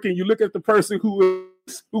currently working, you look at the person who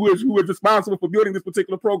is responsible for building this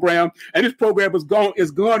particular program, and this program is going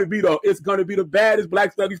to be the baddest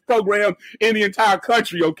Black Studies program in the entire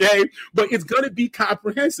country, okay? But it's going to be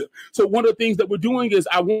comprehensive. So one of the things that we're doing is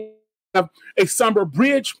I want to have a summer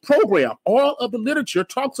bridge program. All of the literature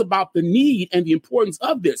talks about the need and the importance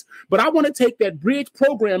of this, but I want to take that bridge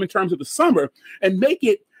program in terms of the summer and make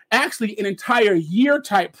it actually an entire year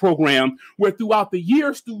type program where throughout the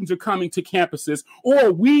year students are coming to campuses,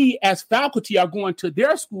 or we as faculty are going to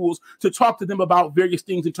their schools to talk to them about various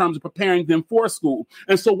things in terms of preparing them for school.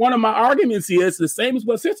 And so one of my arguments is the same as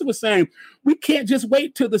what Sister was saying. We can't just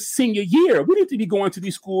wait till the senior year. We need to be going to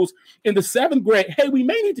these schools in the 7th grade. Hey, we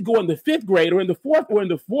may need to go in the 5th grade or in the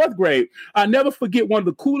 4th grade. I'll never forget one of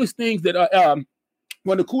the coolest things that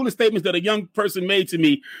one of the coolest statements that a young person made to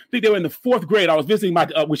me. I think they were in the 4th grade. I was visiting my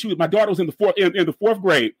daughter was in the 4th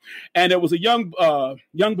grade, and there was a young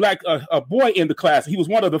Black boy in the class. He was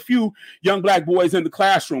one of the few young Black boys in the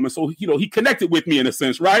classroom, and so he connected with me in a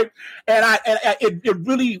sense, right? And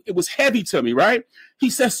it was heavy to me, right? He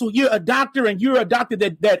says, "So you're a doctor, and you're a doctor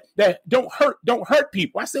that don't hurt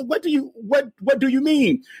people." I said, "What do you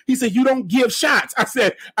mean?" He said, "You don't give shots." I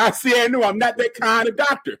said, "No, I'm not that kind of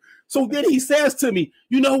doctor." So then he says to me,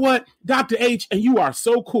 "You know what, Dr. H, and you are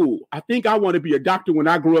so cool. I think I want to be a doctor when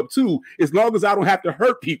I grow up too, as long as I don't have to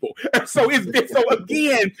hurt people." So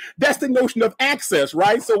again, that's the notion of access,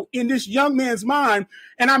 right? So in this young man's mind,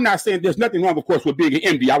 and I'm not saying there's nothing wrong, of course, with being an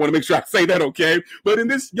MD. I want to make sure I say that, okay? But in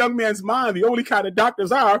this young man's mind, the only kind of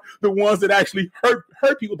doctors are the ones that actually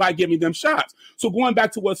hurt people by giving them shots. So going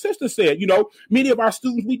back to what Sister said, many of our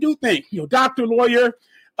students, we do think, doctor, lawyer,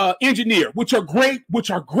 engineer, which are great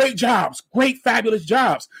jobs, great, fabulous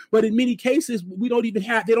jobs. But in many cases, they don't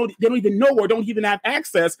even know or don't even have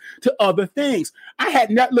access to other things. I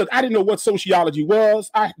didn't know what sociology was.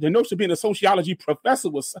 The notion of being a sociology professor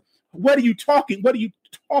was What are you talking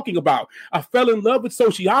about? I fell in love with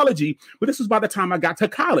sociology, but this was by the time I got to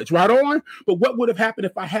college, right on. But what would have happened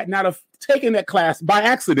if I had not have taken that class by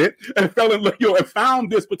accident and fell in love, and found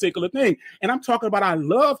this particular thing? And I'm talking about, I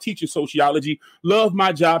love teaching sociology, love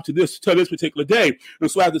my job to this particular day. And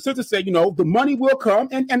so as the sister said, the money will come,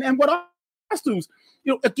 and what our students,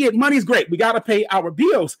 again, money's great. We got to pay our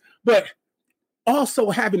bills, but also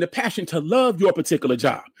having the passion to love your particular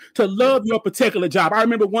job, I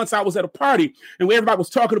remember once I was at a party and everybody was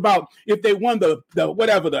talking about if they won the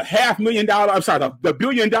 $500,000, the $1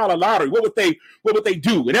 billion lottery, what would they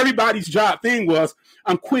do? And everybody's job thing was,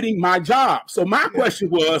 I'm quitting my job. So my question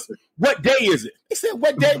was, what day is it? They said,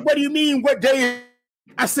 what day? What do you mean? What day is it?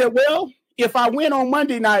 I said, well, if I win on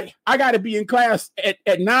Monday night, I got to be in class at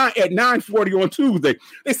 9:40 on Tuesday.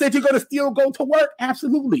 They said, you're going to still go to work?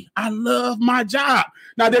 Absolutely. I love my job.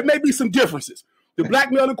 Now, there may be some differences. The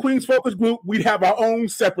Black Male and Queens Focus Group, we'd have our own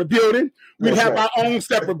separate building. We'd have our own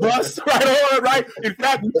separate bus, right? In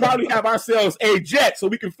fact, we probably have ourselves a jet so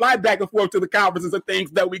we can fly back and forth to the conferences and things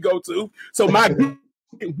that we go to. So my group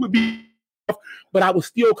would be, but I would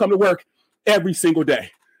still come to work every single day.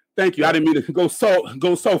 Thank you. I didn't mean to go so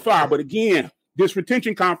far, but again, this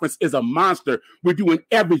retention conference is a monster. We're doing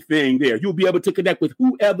everything there. You'll be able to connect with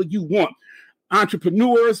whoever you want.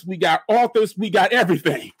 Entrepreneurs, we got authors, we got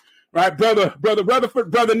everything, right? Brother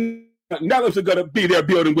Rutherford, Brother Nellis are going to be there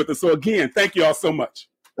building with us. So again, thank you all so much.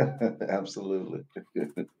 Absolutely.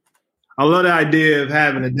 I love the idea of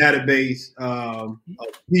having a database of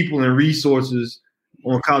people and resources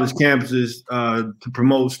on college campuses to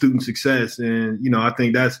promote student success. And, I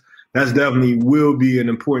think that's definitely will be an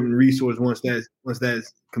important resource once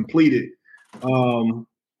that's completed. I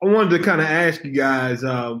wanted to kind of ask you guys,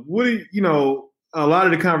 what do a lot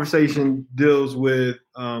of the conversation deals with,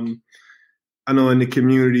 I know in the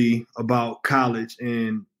community about college,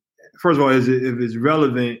 and first of all, if it's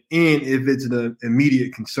relevant and if it's an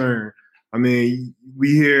immediate concern. I mean,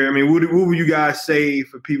 what would you guys say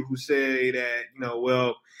for people who say that,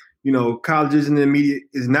 college is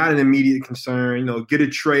not an immediate concern, get a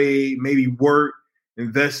trade, maybe work,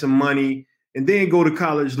 invest some money, and then go to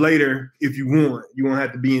college later if you want. You won't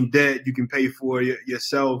have to be in debt. You can pay for it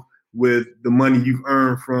yourself with the money you've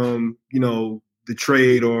earned from, the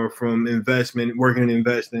trade or from investment, working and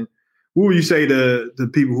investing. What would you say to the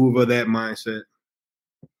people who have that mindset?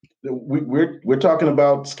 We're talking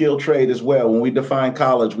about skilled trade as well. When we define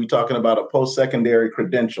college, we're talking about a post-secondary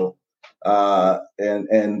credential, and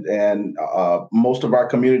most of our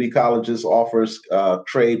community colleges offers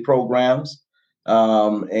trade programs,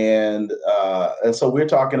 and so we're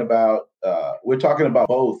talking about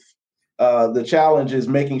both. The challenge is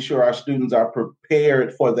making sure our students are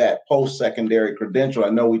prepared for that post-secondary credential.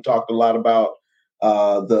 I know we talked a lot about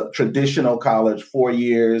the traditional college, 4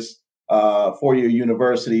 years. 4-year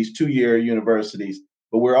universities, 2-year universities,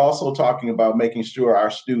 but we're also talking about making sure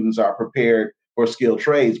our students are prepared for skilled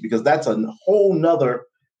trades, because that's a whole nother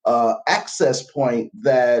access point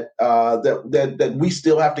that we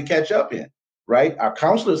still have to catch up in, right? Our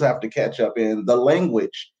counselors have to catch up in the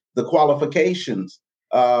language, the qualifications.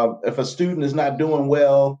 If a student is not doing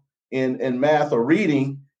well in math or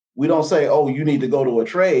reading, we don't say, oh, you need to go to a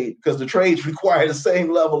trade, because the trades require the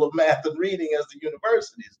same level of math and reading as the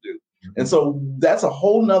universities do. And so that's a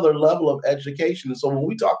whole nother level of education. And so when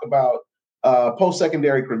we talk about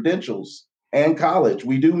post-secondary credentials and college,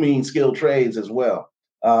 we do mean skilled trades as well.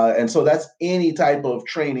 And so that's any type of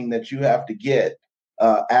training that you have to get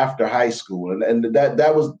after high school. And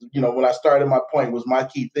that was, when I started, my point was, my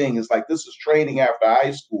key thing is like, this is training after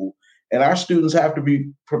high school. And our students have to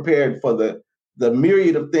be prepared for the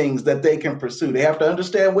myriad of things that they can pursue. They have to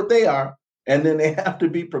understand what they are, and then they have to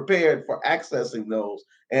be prepared for accessing those.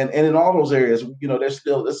 And in all those areas, there's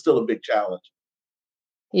still a big challenge.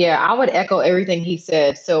 Yeah, I would echo everything he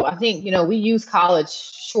said. So I think, we use college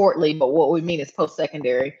shortly, but what we mean is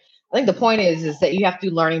post-secondary. I think the point is that you have to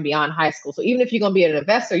do learning beyond high school. So even if you're going to be an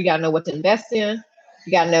investor, you got to know what to invest in.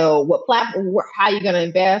 You got to know what platform, how you're going to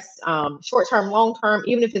invest, short-term, long-term,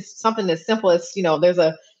 even if it's something as simple as, there's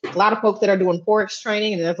a lot of folks that are doing Forex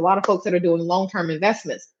training, and there's a lot of folks that are doing long-term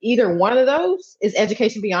investments. Either one of those is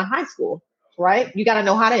education beyond high school, right? You got to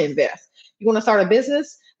know how to invest. You want to start a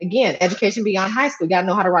business? Again, education beyond high school. You got to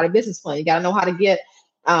know how to write a business plan. You got to know how to get,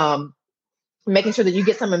 making sure that you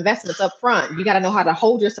get some investments up front. You got to know how to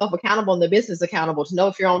hold yourself accountable and the business accountable to know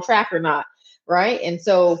if you're on track or not, right? And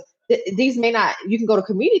so these may not, you can go to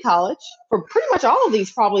community college for pretty much all of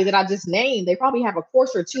these probably that I just named. They probably have a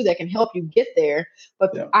course or two that can help you get there.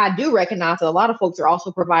 But I do recognize that a lot of folks are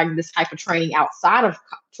also providing this type of training outside of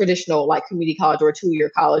traditional like community college or a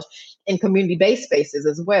 2-year college in community-based spaces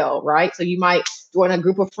as well, right? So you might join a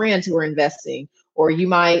group of friends who are investing, or you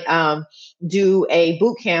might do a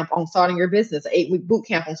boot camp on starting your business, an 8-week boot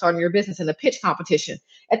camp on starting your business in a pitch competition.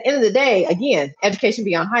 At the end of the day, again, education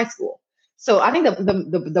beyond high school. So I think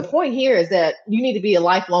the point here is that you need to be a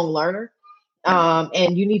lifelong learner,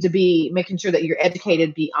 and you need to be making sure that you're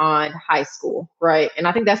educated beyond high school, right? And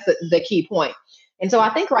I think that's the key point. And so I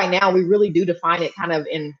think right now we really do define it kind of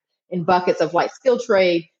in buckets of like skill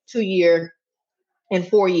trade, 2-year and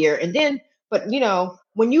 4-year. And then, but you know,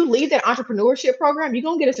 when you leave that entrepreneurship program, you're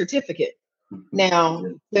going to get a certificate. Now,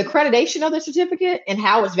 the accreditation of the certificate and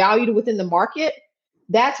how it's valued within the market,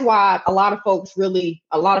 that's why a lot of folks really,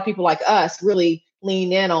 a lot of people like us really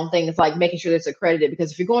lean in on things like making sure that it's accredited.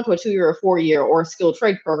 Because if you're going to a 2-year or 4-year or a skilled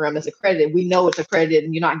trade program that's accredited, we know it's accredited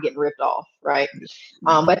and you're not getting ripped off, right?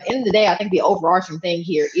 But at the end of the day, I think the overarching thing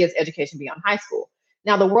here is education beyond high school.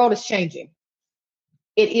 Now, the world is changing.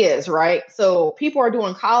 It is, right? So people are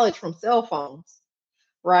doing college from cell phones,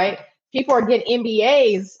 right? People are getting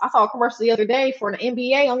MBAs. I saw a commercial the other day for an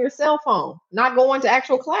MBA on your cell phone, not going to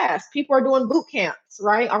actual class. People are doing boot camps,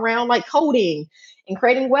 right? Around like coding and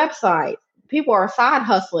creating websites. People are side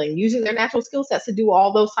hustling, using their natural skill sets to do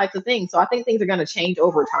all those types of things. So I think things are going to change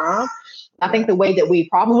over time. I think the way that we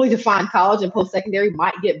probably define college and post-secondary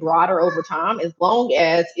might get broader over time, as long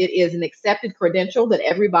as it is an accepted credential that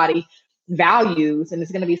everybody values, and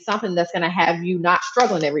it's going to be something that's going to have you not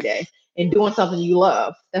struggling every day and doing something you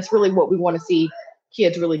love. That's really what we want to see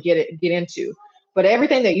kids really get into. But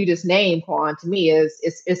everything that you just named, Quan, to me is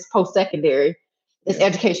post-secondary. It's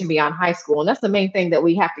education beyond high school. And that's the main thing that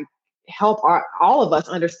we have to help all of us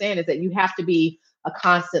understand, is that you have to be a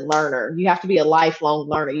constant learner. You have to be a lifelong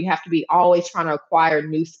learner. You have to be always trying to acquire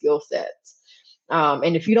new skill sets.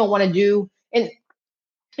 And if you don't want to do, and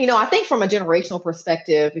you know, I think from a generational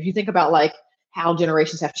perspective, if you think about like how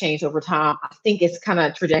generations have changed over time, I think it's kind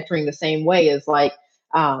of trajectorying the same way as like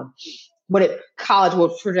college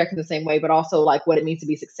will traject in the same way, but also like what it means to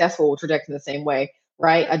be successful will traject in the same way,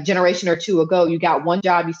 right? A generation or two ago, you got one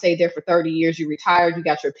job, you stayed there for 30 years, you retired, you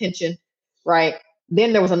got your pension, right?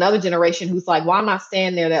 Then there was another generation who's like, well, I'm not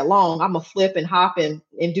staying there that long. I'm going to flip and hop and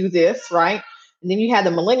do this, right? And then you had the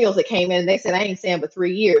millennials that came in and they said, I ain't staying but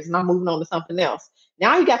 3 years and I'm moving on to something else.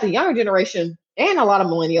 Now you got the younger generation and a lot of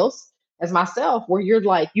millennials, as myself, where you're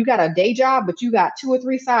like, you got a day job, but you got 2 or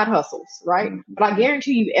 3 side hustles, right? But I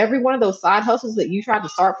guarantee you, every one of those side hustles that you tried to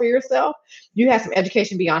start for yourself, you had some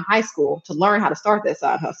education beyond high school to learn how to start that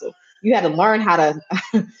side hustle. You had to learn how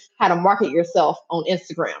to market yourself on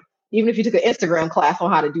Instagram, even if you took an Instagram class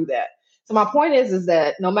on how to do that. So my point is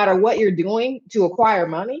that no matter what you're doing to acquire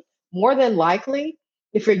money, more than likely,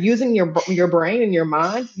 if you're using your brain and your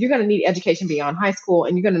mind, you're going to need education beyond high school,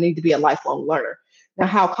 and you're going to need to be a lifelong learner. Now,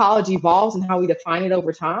 how college evolves and how we define it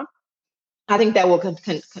over time, I think that will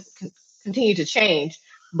continue to change.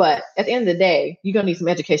 But at the end of the day, you're going to need some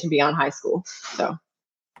education beyond high school. So,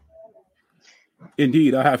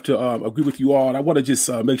 indeed, I have to agree with you all. And I want to just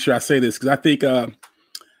make sure I say this, because I think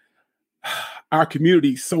our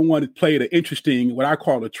community, someone played an interesting, what I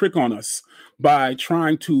call a trick on us by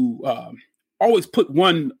trying to always put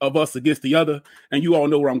one of us against the other. And you all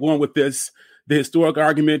know where I'm going with this. The historic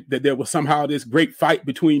argument that there was somehow this great fight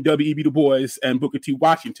between W.E.B. Du Bois and Booker T.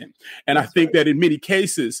 Washington. And I think that in many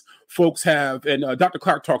cases, folks have, and Dr.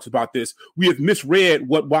 Clark talks about this, we have misread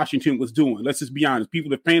what Washington was doing. Let's just be honest.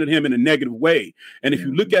 People have painted him in a negative way. And if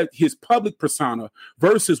you look at his public persona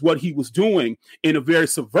versus what he was doing in a very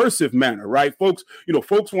subversive manner, right? Folks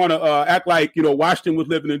want to act like, Washington was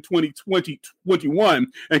living in 2021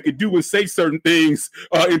 and could do and say certain things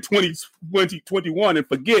in 2021 and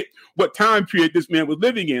forget what time period this man was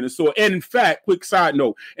living in. And in fact, quick side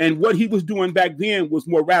note, and what he was doing back then was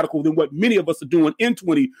more radical than what many of us are doing in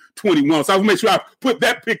 2021. So I will make sure I put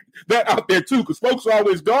that out there too, because folks are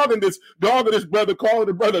always dogging this brother, calling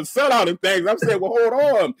the brother a sellout and things. I'm saying, well, hold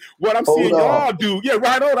on. What I'm seeing y'all do, yeah,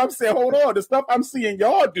 right on. I'm saying, hold on. The stuff I'm seeing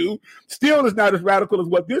y'all do still is not as radical as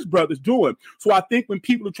what this brother's doing. So I think when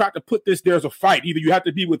people try to put this, there's a fight. Either you have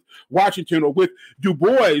to be with Washington or with Du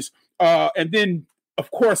Bois, and then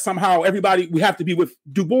of course, somehow everybody, we have to be with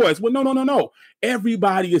Du Bois. Well, no.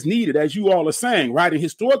 Everybody is needed, as you all are saying, right? And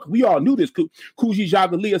historically, we all knew this.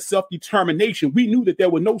 Kuji-Jagalia, self-determination. We knew that there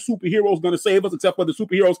were no superheroes going to save us except for the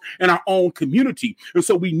superheroes in our own community. And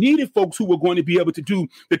so we needed folks who were going to be able to do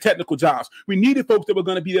the technical jobs. We needed folks that were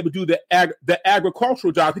going to be able to do the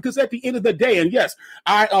agricultural jobs, because at the end of the day, and yes,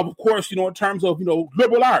 I, of course, in terms of,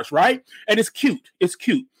 liberal arts, right? And it's cute.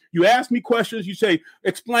 You ask me questions, you say,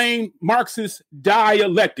 explain Marxist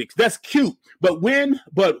dialectics. That's cute. But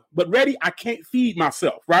ready, I can't feed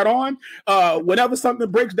myself. Right on. Whenever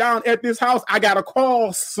something breaks down at this house, I got to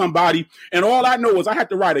call somebody. And all I know is I have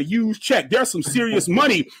to write a used check. There's some serious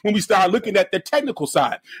money when we start looking at the technical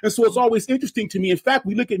side. And so it's always interesting to me. In fact,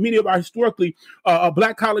 we look at many of our historically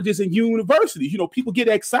black colleges and universities. People get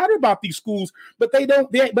excited about these schools, but they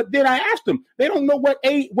don't. But then I ask them, they don't know what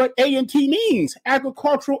A&T means,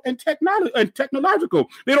 agricultural and technological.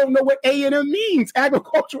 They don't know what A&M means,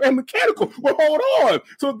 agricultural and mechanical. Well, hold on.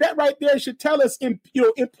 So that right there should tell us,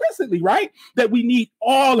 implicitly, right, that we need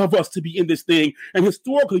all of us to be in this thing. And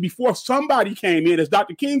historically, before somebody came in, as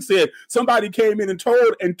Dr. King said, somebody came in and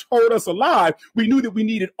told us alive, we knew that we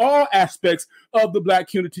needed all aspects of the black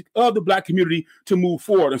community to move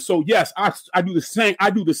forward. And so, yes, I do the same. I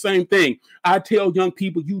do the same thing. I tell young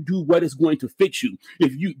people, you do what is going to fit you.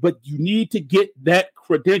 But you need to get that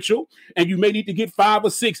credential, and you may need to get 5 or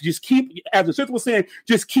 6. Just keep, as the sister was saying,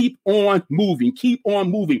 just keep on moving.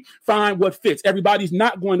 Find what fits. Everybody's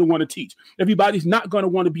not going to want to teach. Everybody's not going to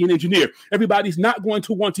want to be an engineer. Everybody's not going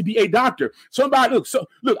to want to be a doctor.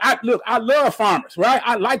 I love farmers, right?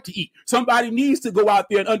 I like to eat. Somebody needs to go out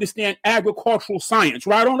there and understand agricultural science,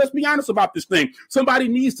 right? Let's be honest about this thing. Somebody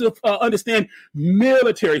needs to understand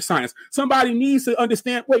military science. Somebody needs to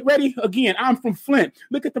understand, again, I'm from Flint.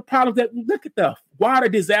 Look at the water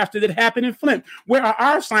disaster that happened in Flint. Where are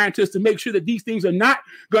our scientists to make sure that these things are not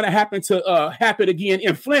going to happen again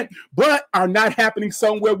in Flint, but are not happening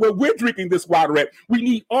somewhere where we're drinking this water at? We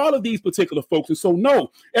need all of these particular folks. And so,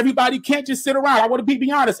 no, everybody can't just sit around. I want to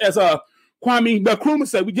be honest, as Kwame Nkrumah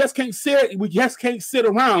said, we just can't sit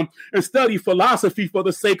around and study philosophy for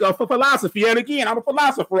the sake of philosophy. And again, I'm a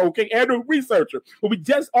philosopher, okay, and a researcher. But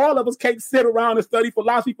all of us can't sit around and study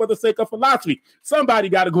philosophy for the sake of philosophy. Somebody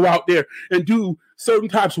got to go out there and do certain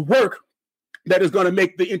types of work that is going to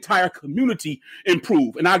make the entire community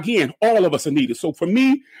improve. And again, all of us are needed. So for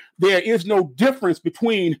me, there is no difference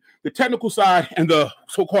between the technical side and the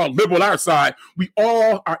so-called liberal arts side. We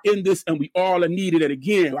all are in this, and we all are needed. And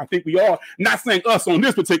again, I think we all, not saying us on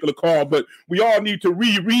this particular call, but we all need to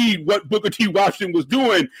reread what Booker T. Washington was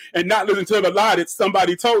doing and not listen to the lie that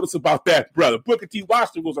somebody told us about that, brother. Booker T.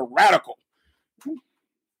 Washington was a radical.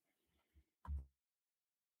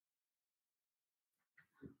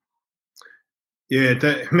 Yeah,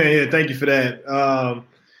 thank you for that.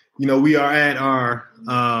 We are at our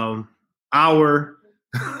hour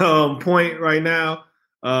point right now.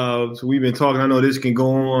 So we've been talking. I know this can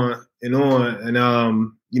go on and on, and I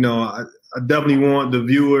definitely want the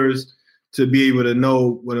viewers to be able to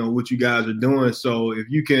know what you guys are doing. So if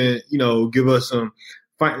you can, give us some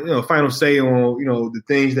final say on the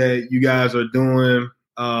things that you guys are doing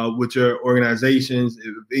with your organizations,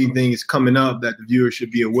 if anything is coming up that the viewers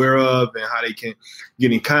should be aware of, and how they can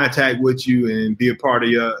get in contact with you and be a part of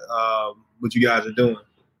your what you guys are doing.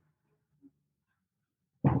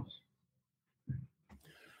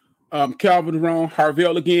 Calvin Durone,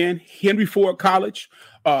 Harvell again, Henry Ford College.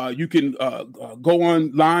 You can go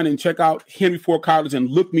online and check out Henry Ford College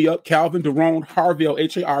and look me up, Calvin Durone, Harvell,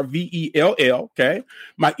 Harvell. Okay.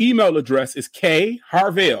 My email address is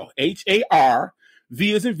kharvell,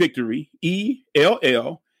 V as in Victory,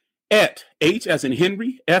 ELL, at H as in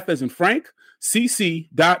Henry, F as in Frank,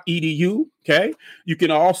 cc.edu. Okay. You can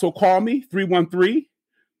also call me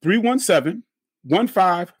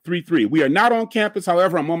 313-317-1533. We are not on campus.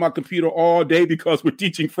 However, I'm on my computer all day because we're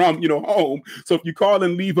teaching from, home. So if you call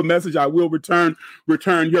and leave a message, I will return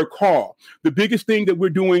your call. The biggest thing that we're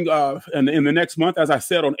doing in the next month, as I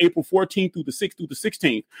said, on April 14th through the 6th through the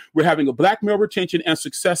 16th, we're having a Black Male Retention and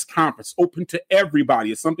Success Conference open to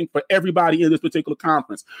everybody. It's something for everybody in this particular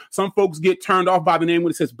conference. Some folks get turned off by the name when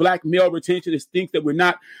it says Black Male Retention. It thinks that we're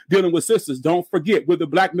not dealing with sisters. Don't forget, we're the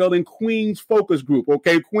Black Male and Queens Focus Group.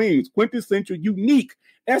 Okay, Queens, quintessential, unique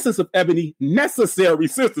Essence of Ebony, necessary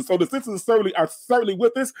sisters. So the sisters are certainly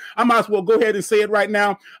with us. I might as well go ahead and say it right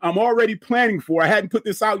now. I'm already planning for, I hadn't put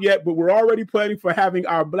this out yet, but we're already planning for having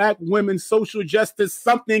our Black Women Social Justice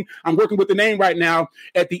something. I'm working with the name right now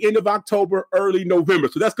at the end of October, early November.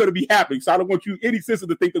 So that's going to be happening. So I don't want you, any sisters,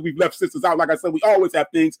 to think that we've left sisters out. Like I said, we always have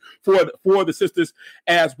things for the sisters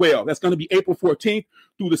as well. That's going to be April 14th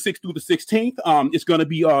through the 6th through the 16th. It's going to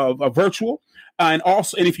be a virtual. And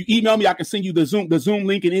if you email me, I can send you the Zoom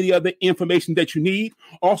link and any other information that you need.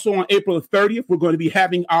 Also on April the 30th, we're going to be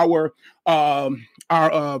having our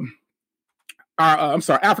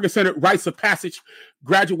African-centered rites of passage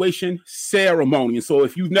graduation ceremony. And so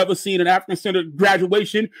if you've never seen an African-centered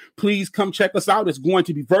graduation, please come check us out. It's going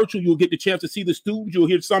to be virtual. You'll get the chance to see the students. You'll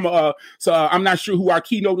hear some. I'm not sure who our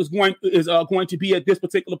keynote is going to be at this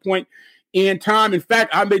particular point in time. In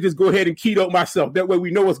fact, I may just go ahead and keynote myself. That way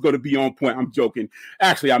we know it's going to be on point. I'm joking.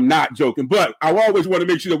 Actually, I'm not joking, but I always want to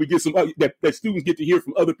make sure that we get some that students get to hear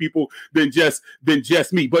from other people than just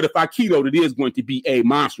me. But if I keynote, it is going to be a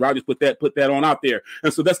monster. I'll just put that on out there.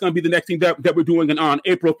 And so that's going to be the next thing that we're doing on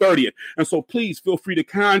April 30th. And so please feel free to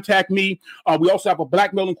contact me. We also have a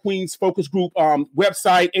Black Male and Queens focus group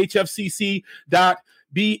website,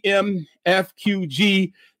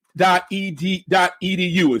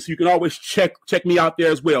 hfcc.bmfqg.edu, and so you can always check me out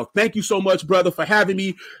there as well. Thank you so much, brother, for having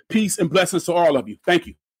me. Peace and blessings to all of you. Thank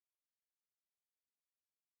you.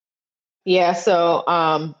 Yeah. So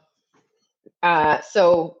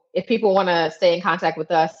if people want to stay in contact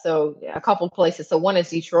with us, so a couple of places. So one is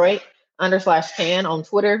Detroit_can on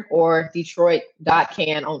Twitter or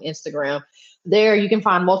Detroit.can on Instagram. There you can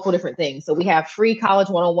find multiple different things. So we have free college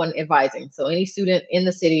one-on-one advising. So any student in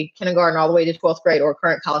the city, kindergarten all the way to 12th grade, or a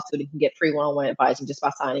current college student can get free one-on-one advising just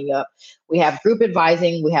by signing up. We have group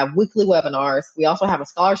advising. We have weekly webinars. We also have a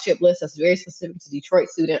scholarship list that's very specific to Detroit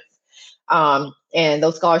students. And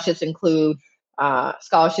those scholarships include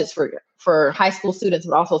scholarships for high school students,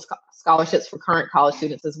 but also scholarships for current college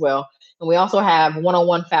students as well. And we also have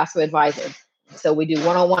one-on-one FAFSA advising. So we do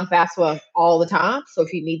one-on-one FAFSA all the time. So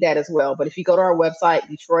if you need that as well. But if you go to our website,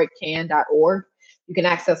 detroitcan.org, you can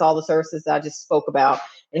access all the services that I just spoke about.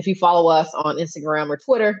 And if you follow us on Instagram or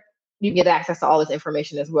Twitter, you get access to all this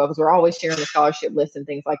information as well, because we're always sharing the scholarship list and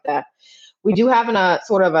things like that. We do have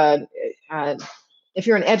if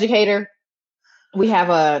you're an educator, we have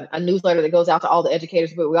a newsletter that goes out to all the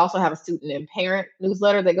educators, but we also have a student and parent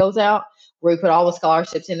newsletter that goes out where we put all the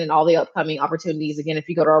scholarships in and all the upcoming opportunities. Again, if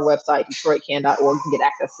you go to our website, detroitcan.org, you can get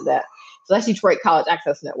access to that. So that's Detroit College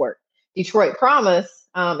Access Network. Detroit Promise,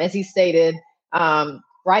 as he stated,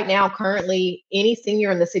 right now, currently, any senior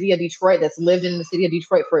in the city of Detroit that's lived in the city of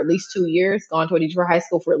Detroit for at least 2 years, gone to a Detroit high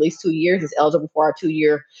school for at least 2 years, is eligible for our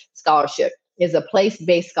 2-year scholarship. It's a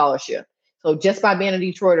place-based scholarship. So just by being a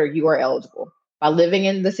Detroiter, you are eligible. By living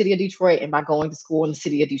in the city of Detroit and by going to school in the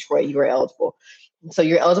city of Detroit, you are eligible. So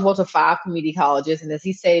you're eligible to 5 community colleges. And as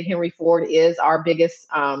he stated, Henry Ford is our biggest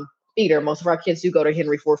feeder. Most of our kids do go to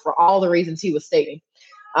Henry Ford for all the reasons he was stating.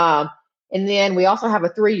 And then we also have a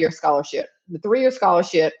 3-year scholarship. The 3-year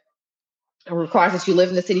scholarship requires that you live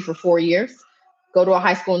in the city for 4 years, go to a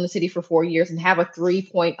high school in the city for 4 years, and have a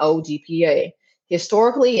 3.0 GPA.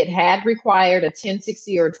 Historically, it had required a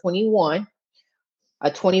 1060 or a 21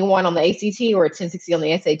 on the ACT or a 1060 on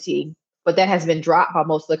the SAT, but that has been dropped by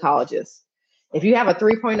most of the colleges. If you have a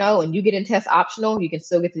 3.0 and you get in test optional, you can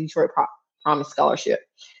still get the Detroit Promise Scholarship.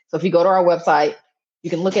 So if you go to our website, you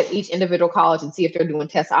can look at each individual college and see if they're doing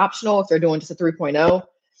test optional, if they're doing just a 3.0,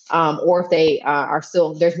 or if they are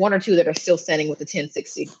still, there's 1 or 2 that are still standing with the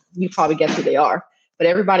 1060. You probably guess who they are, but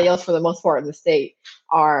everybody else for the most part in the state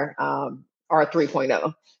are a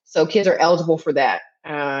 3.0. So kids are eligible for that.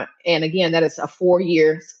 And again, that is a 4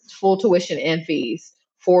 years, full tuition and fees,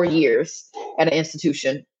 4 years at an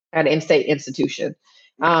institution, at an in-state institution.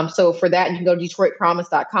 So for that, you can go to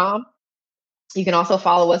DetroitPromise.com. You can also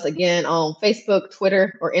follow us again on Facebook,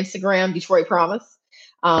 Twitter, or Instagram, Detroit Promise.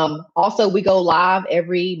 Also, we go live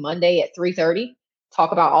every Monday at 3:30,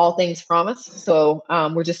 talk about all things Promise. So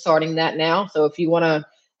we're just starting that now. So if you want to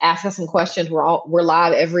ask us some questions, we're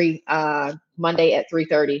live every Monday at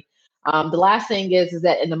 3:30. The last thing is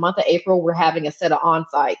that in the month of April, we're having a set of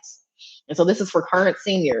on-sites. And so this is for current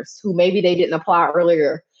seniors who maybe they didn't apply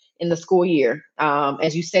earlier in the school year.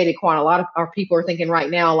 As you stated, Quan, a lot of our people are thinking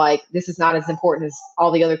right now, like, this is not as important as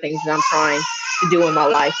all the other things that I'm trying to do in my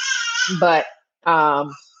life. But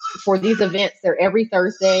for these events, they're every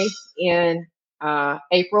Thursday in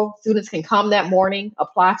April. Students can come that morning,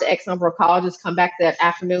 apply to X number of colleges, come back that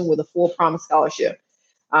afternoon with a full Promise scholarship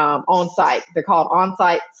on site. They're called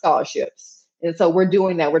on-site scholarships. And so we're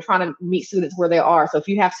doing that. We're trying to meet students where they are. So if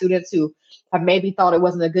you have students who have maybe thought it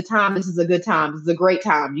wasn't a good time, this is a good time. This is a great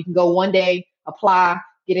time. You can go one day, apply,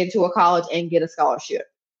 get into a college, and get a scholarship.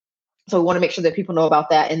 So we want to make sure that people know about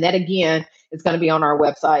that. And that, again, is going to be on our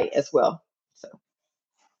website as well. So.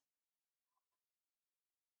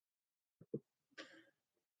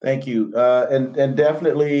 Thank you. And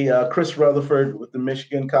definitely Chris Rutherford with the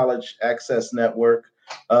Michigan College Access Network.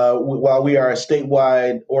 While we are a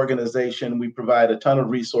statewide organization, we provide a ton of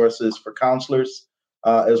resources for counselors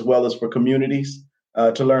as well as for communities.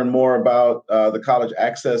 To learn more about the college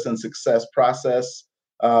access and success process,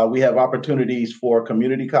 we have opportunities for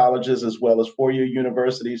community colleges as well as four-year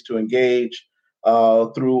universities to engage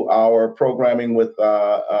through our programming with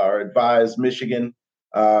our Advise Michigan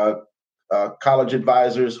college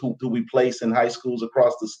advisors who we place in high schools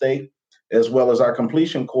across the state, as well as our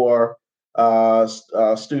Completion Corps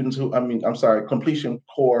students Completion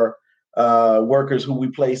Corps workers who we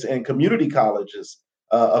place in community colleges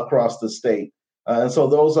across the state. And so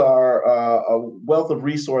those are a wealth of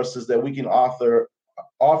resources that we can offer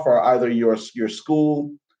either your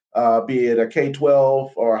school, be it a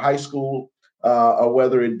K-12 or a high school, or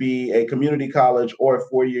whether it be a community college or a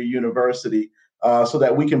four-year university, so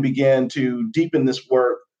that we can begin to deepen this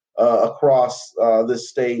work across this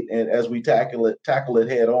state, and as we tackle it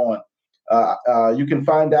head on. You can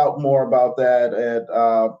find out more about that at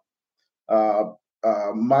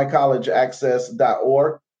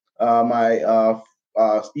mycollegeaccess.org. My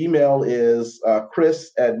email is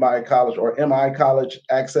chris@mycollege or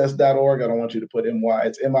micollegeaccess.org. I don't want you to put MY,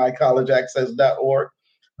 it's micollegeaccess.org.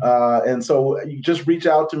 And so you just reach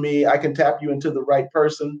out to me. I can tap you into the right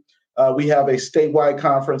person. We have a statewide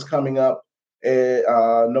conference coming up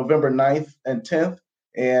November 9th and 10th.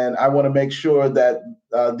 And I want to make sure that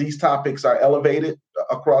these topics are elevated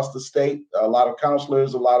across the state. A lot of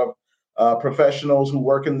counselors, a lot of professionals who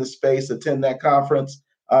work in this space attend that conference.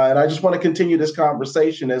 And I just want to continue this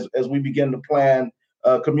conversation as we begin to plan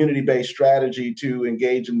a community-based strategy to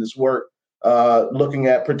engage in this work, looking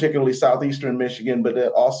at particularly Southeastern Michigan, but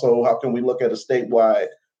also how can we look at a statewide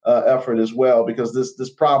effort as well, because this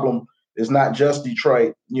problem is not just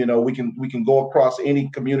Detroit. You know, we can go across any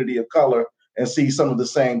community of color and see some of the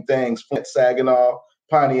same things: Flint, Saginaw,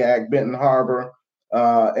 Pontiac, Benton Harbor,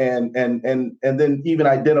 and then even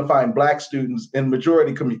identifying Black students in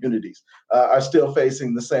majority communities are still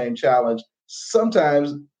facing the same challenge.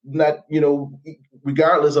 Sometimes not,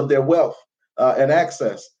 regardless of their wealth and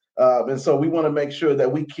access. And so we want to make sure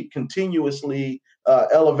that we continuously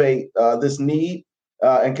elevate this need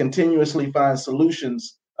and continuously find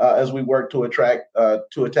solutions as we work to attack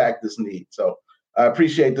this need. So I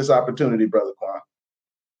appreciate this opportunity, Brother Quan.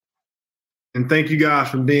 And thank you guys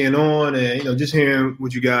for being on, and just hearing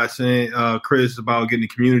what you guys saying, Chris, about getting the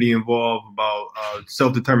community involved, about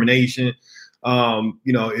self-determination.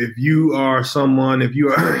 If you are someone, if you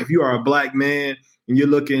are a Black man and you're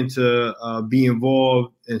looking to be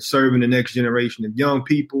involved in serving the next generation of young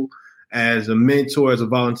people as a mentor, as a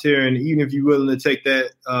volunteer, and even if you're willing to take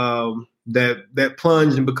that that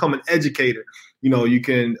plunge and become an educator, you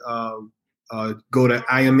can go to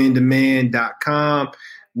IamInDemand.com.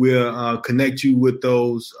 We'll connect you with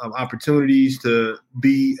those opportunities to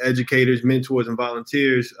be educators, mentors, and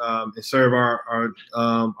volunteers and serve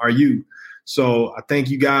our youth. So I thank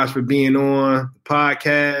you guys for being on the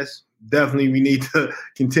podcast. Definitely, we need to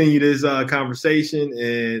continue this conversation,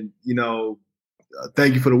 and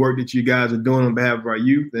thank you for the work that you guys are doing on behalf of our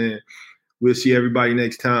youth. And we'll see everybody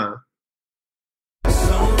next time.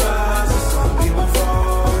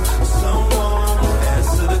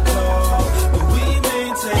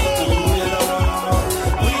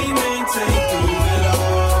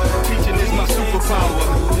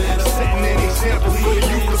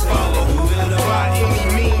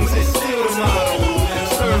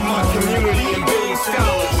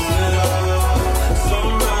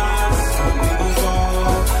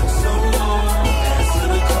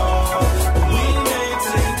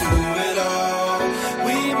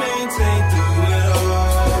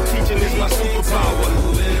 Teaching is my superpower.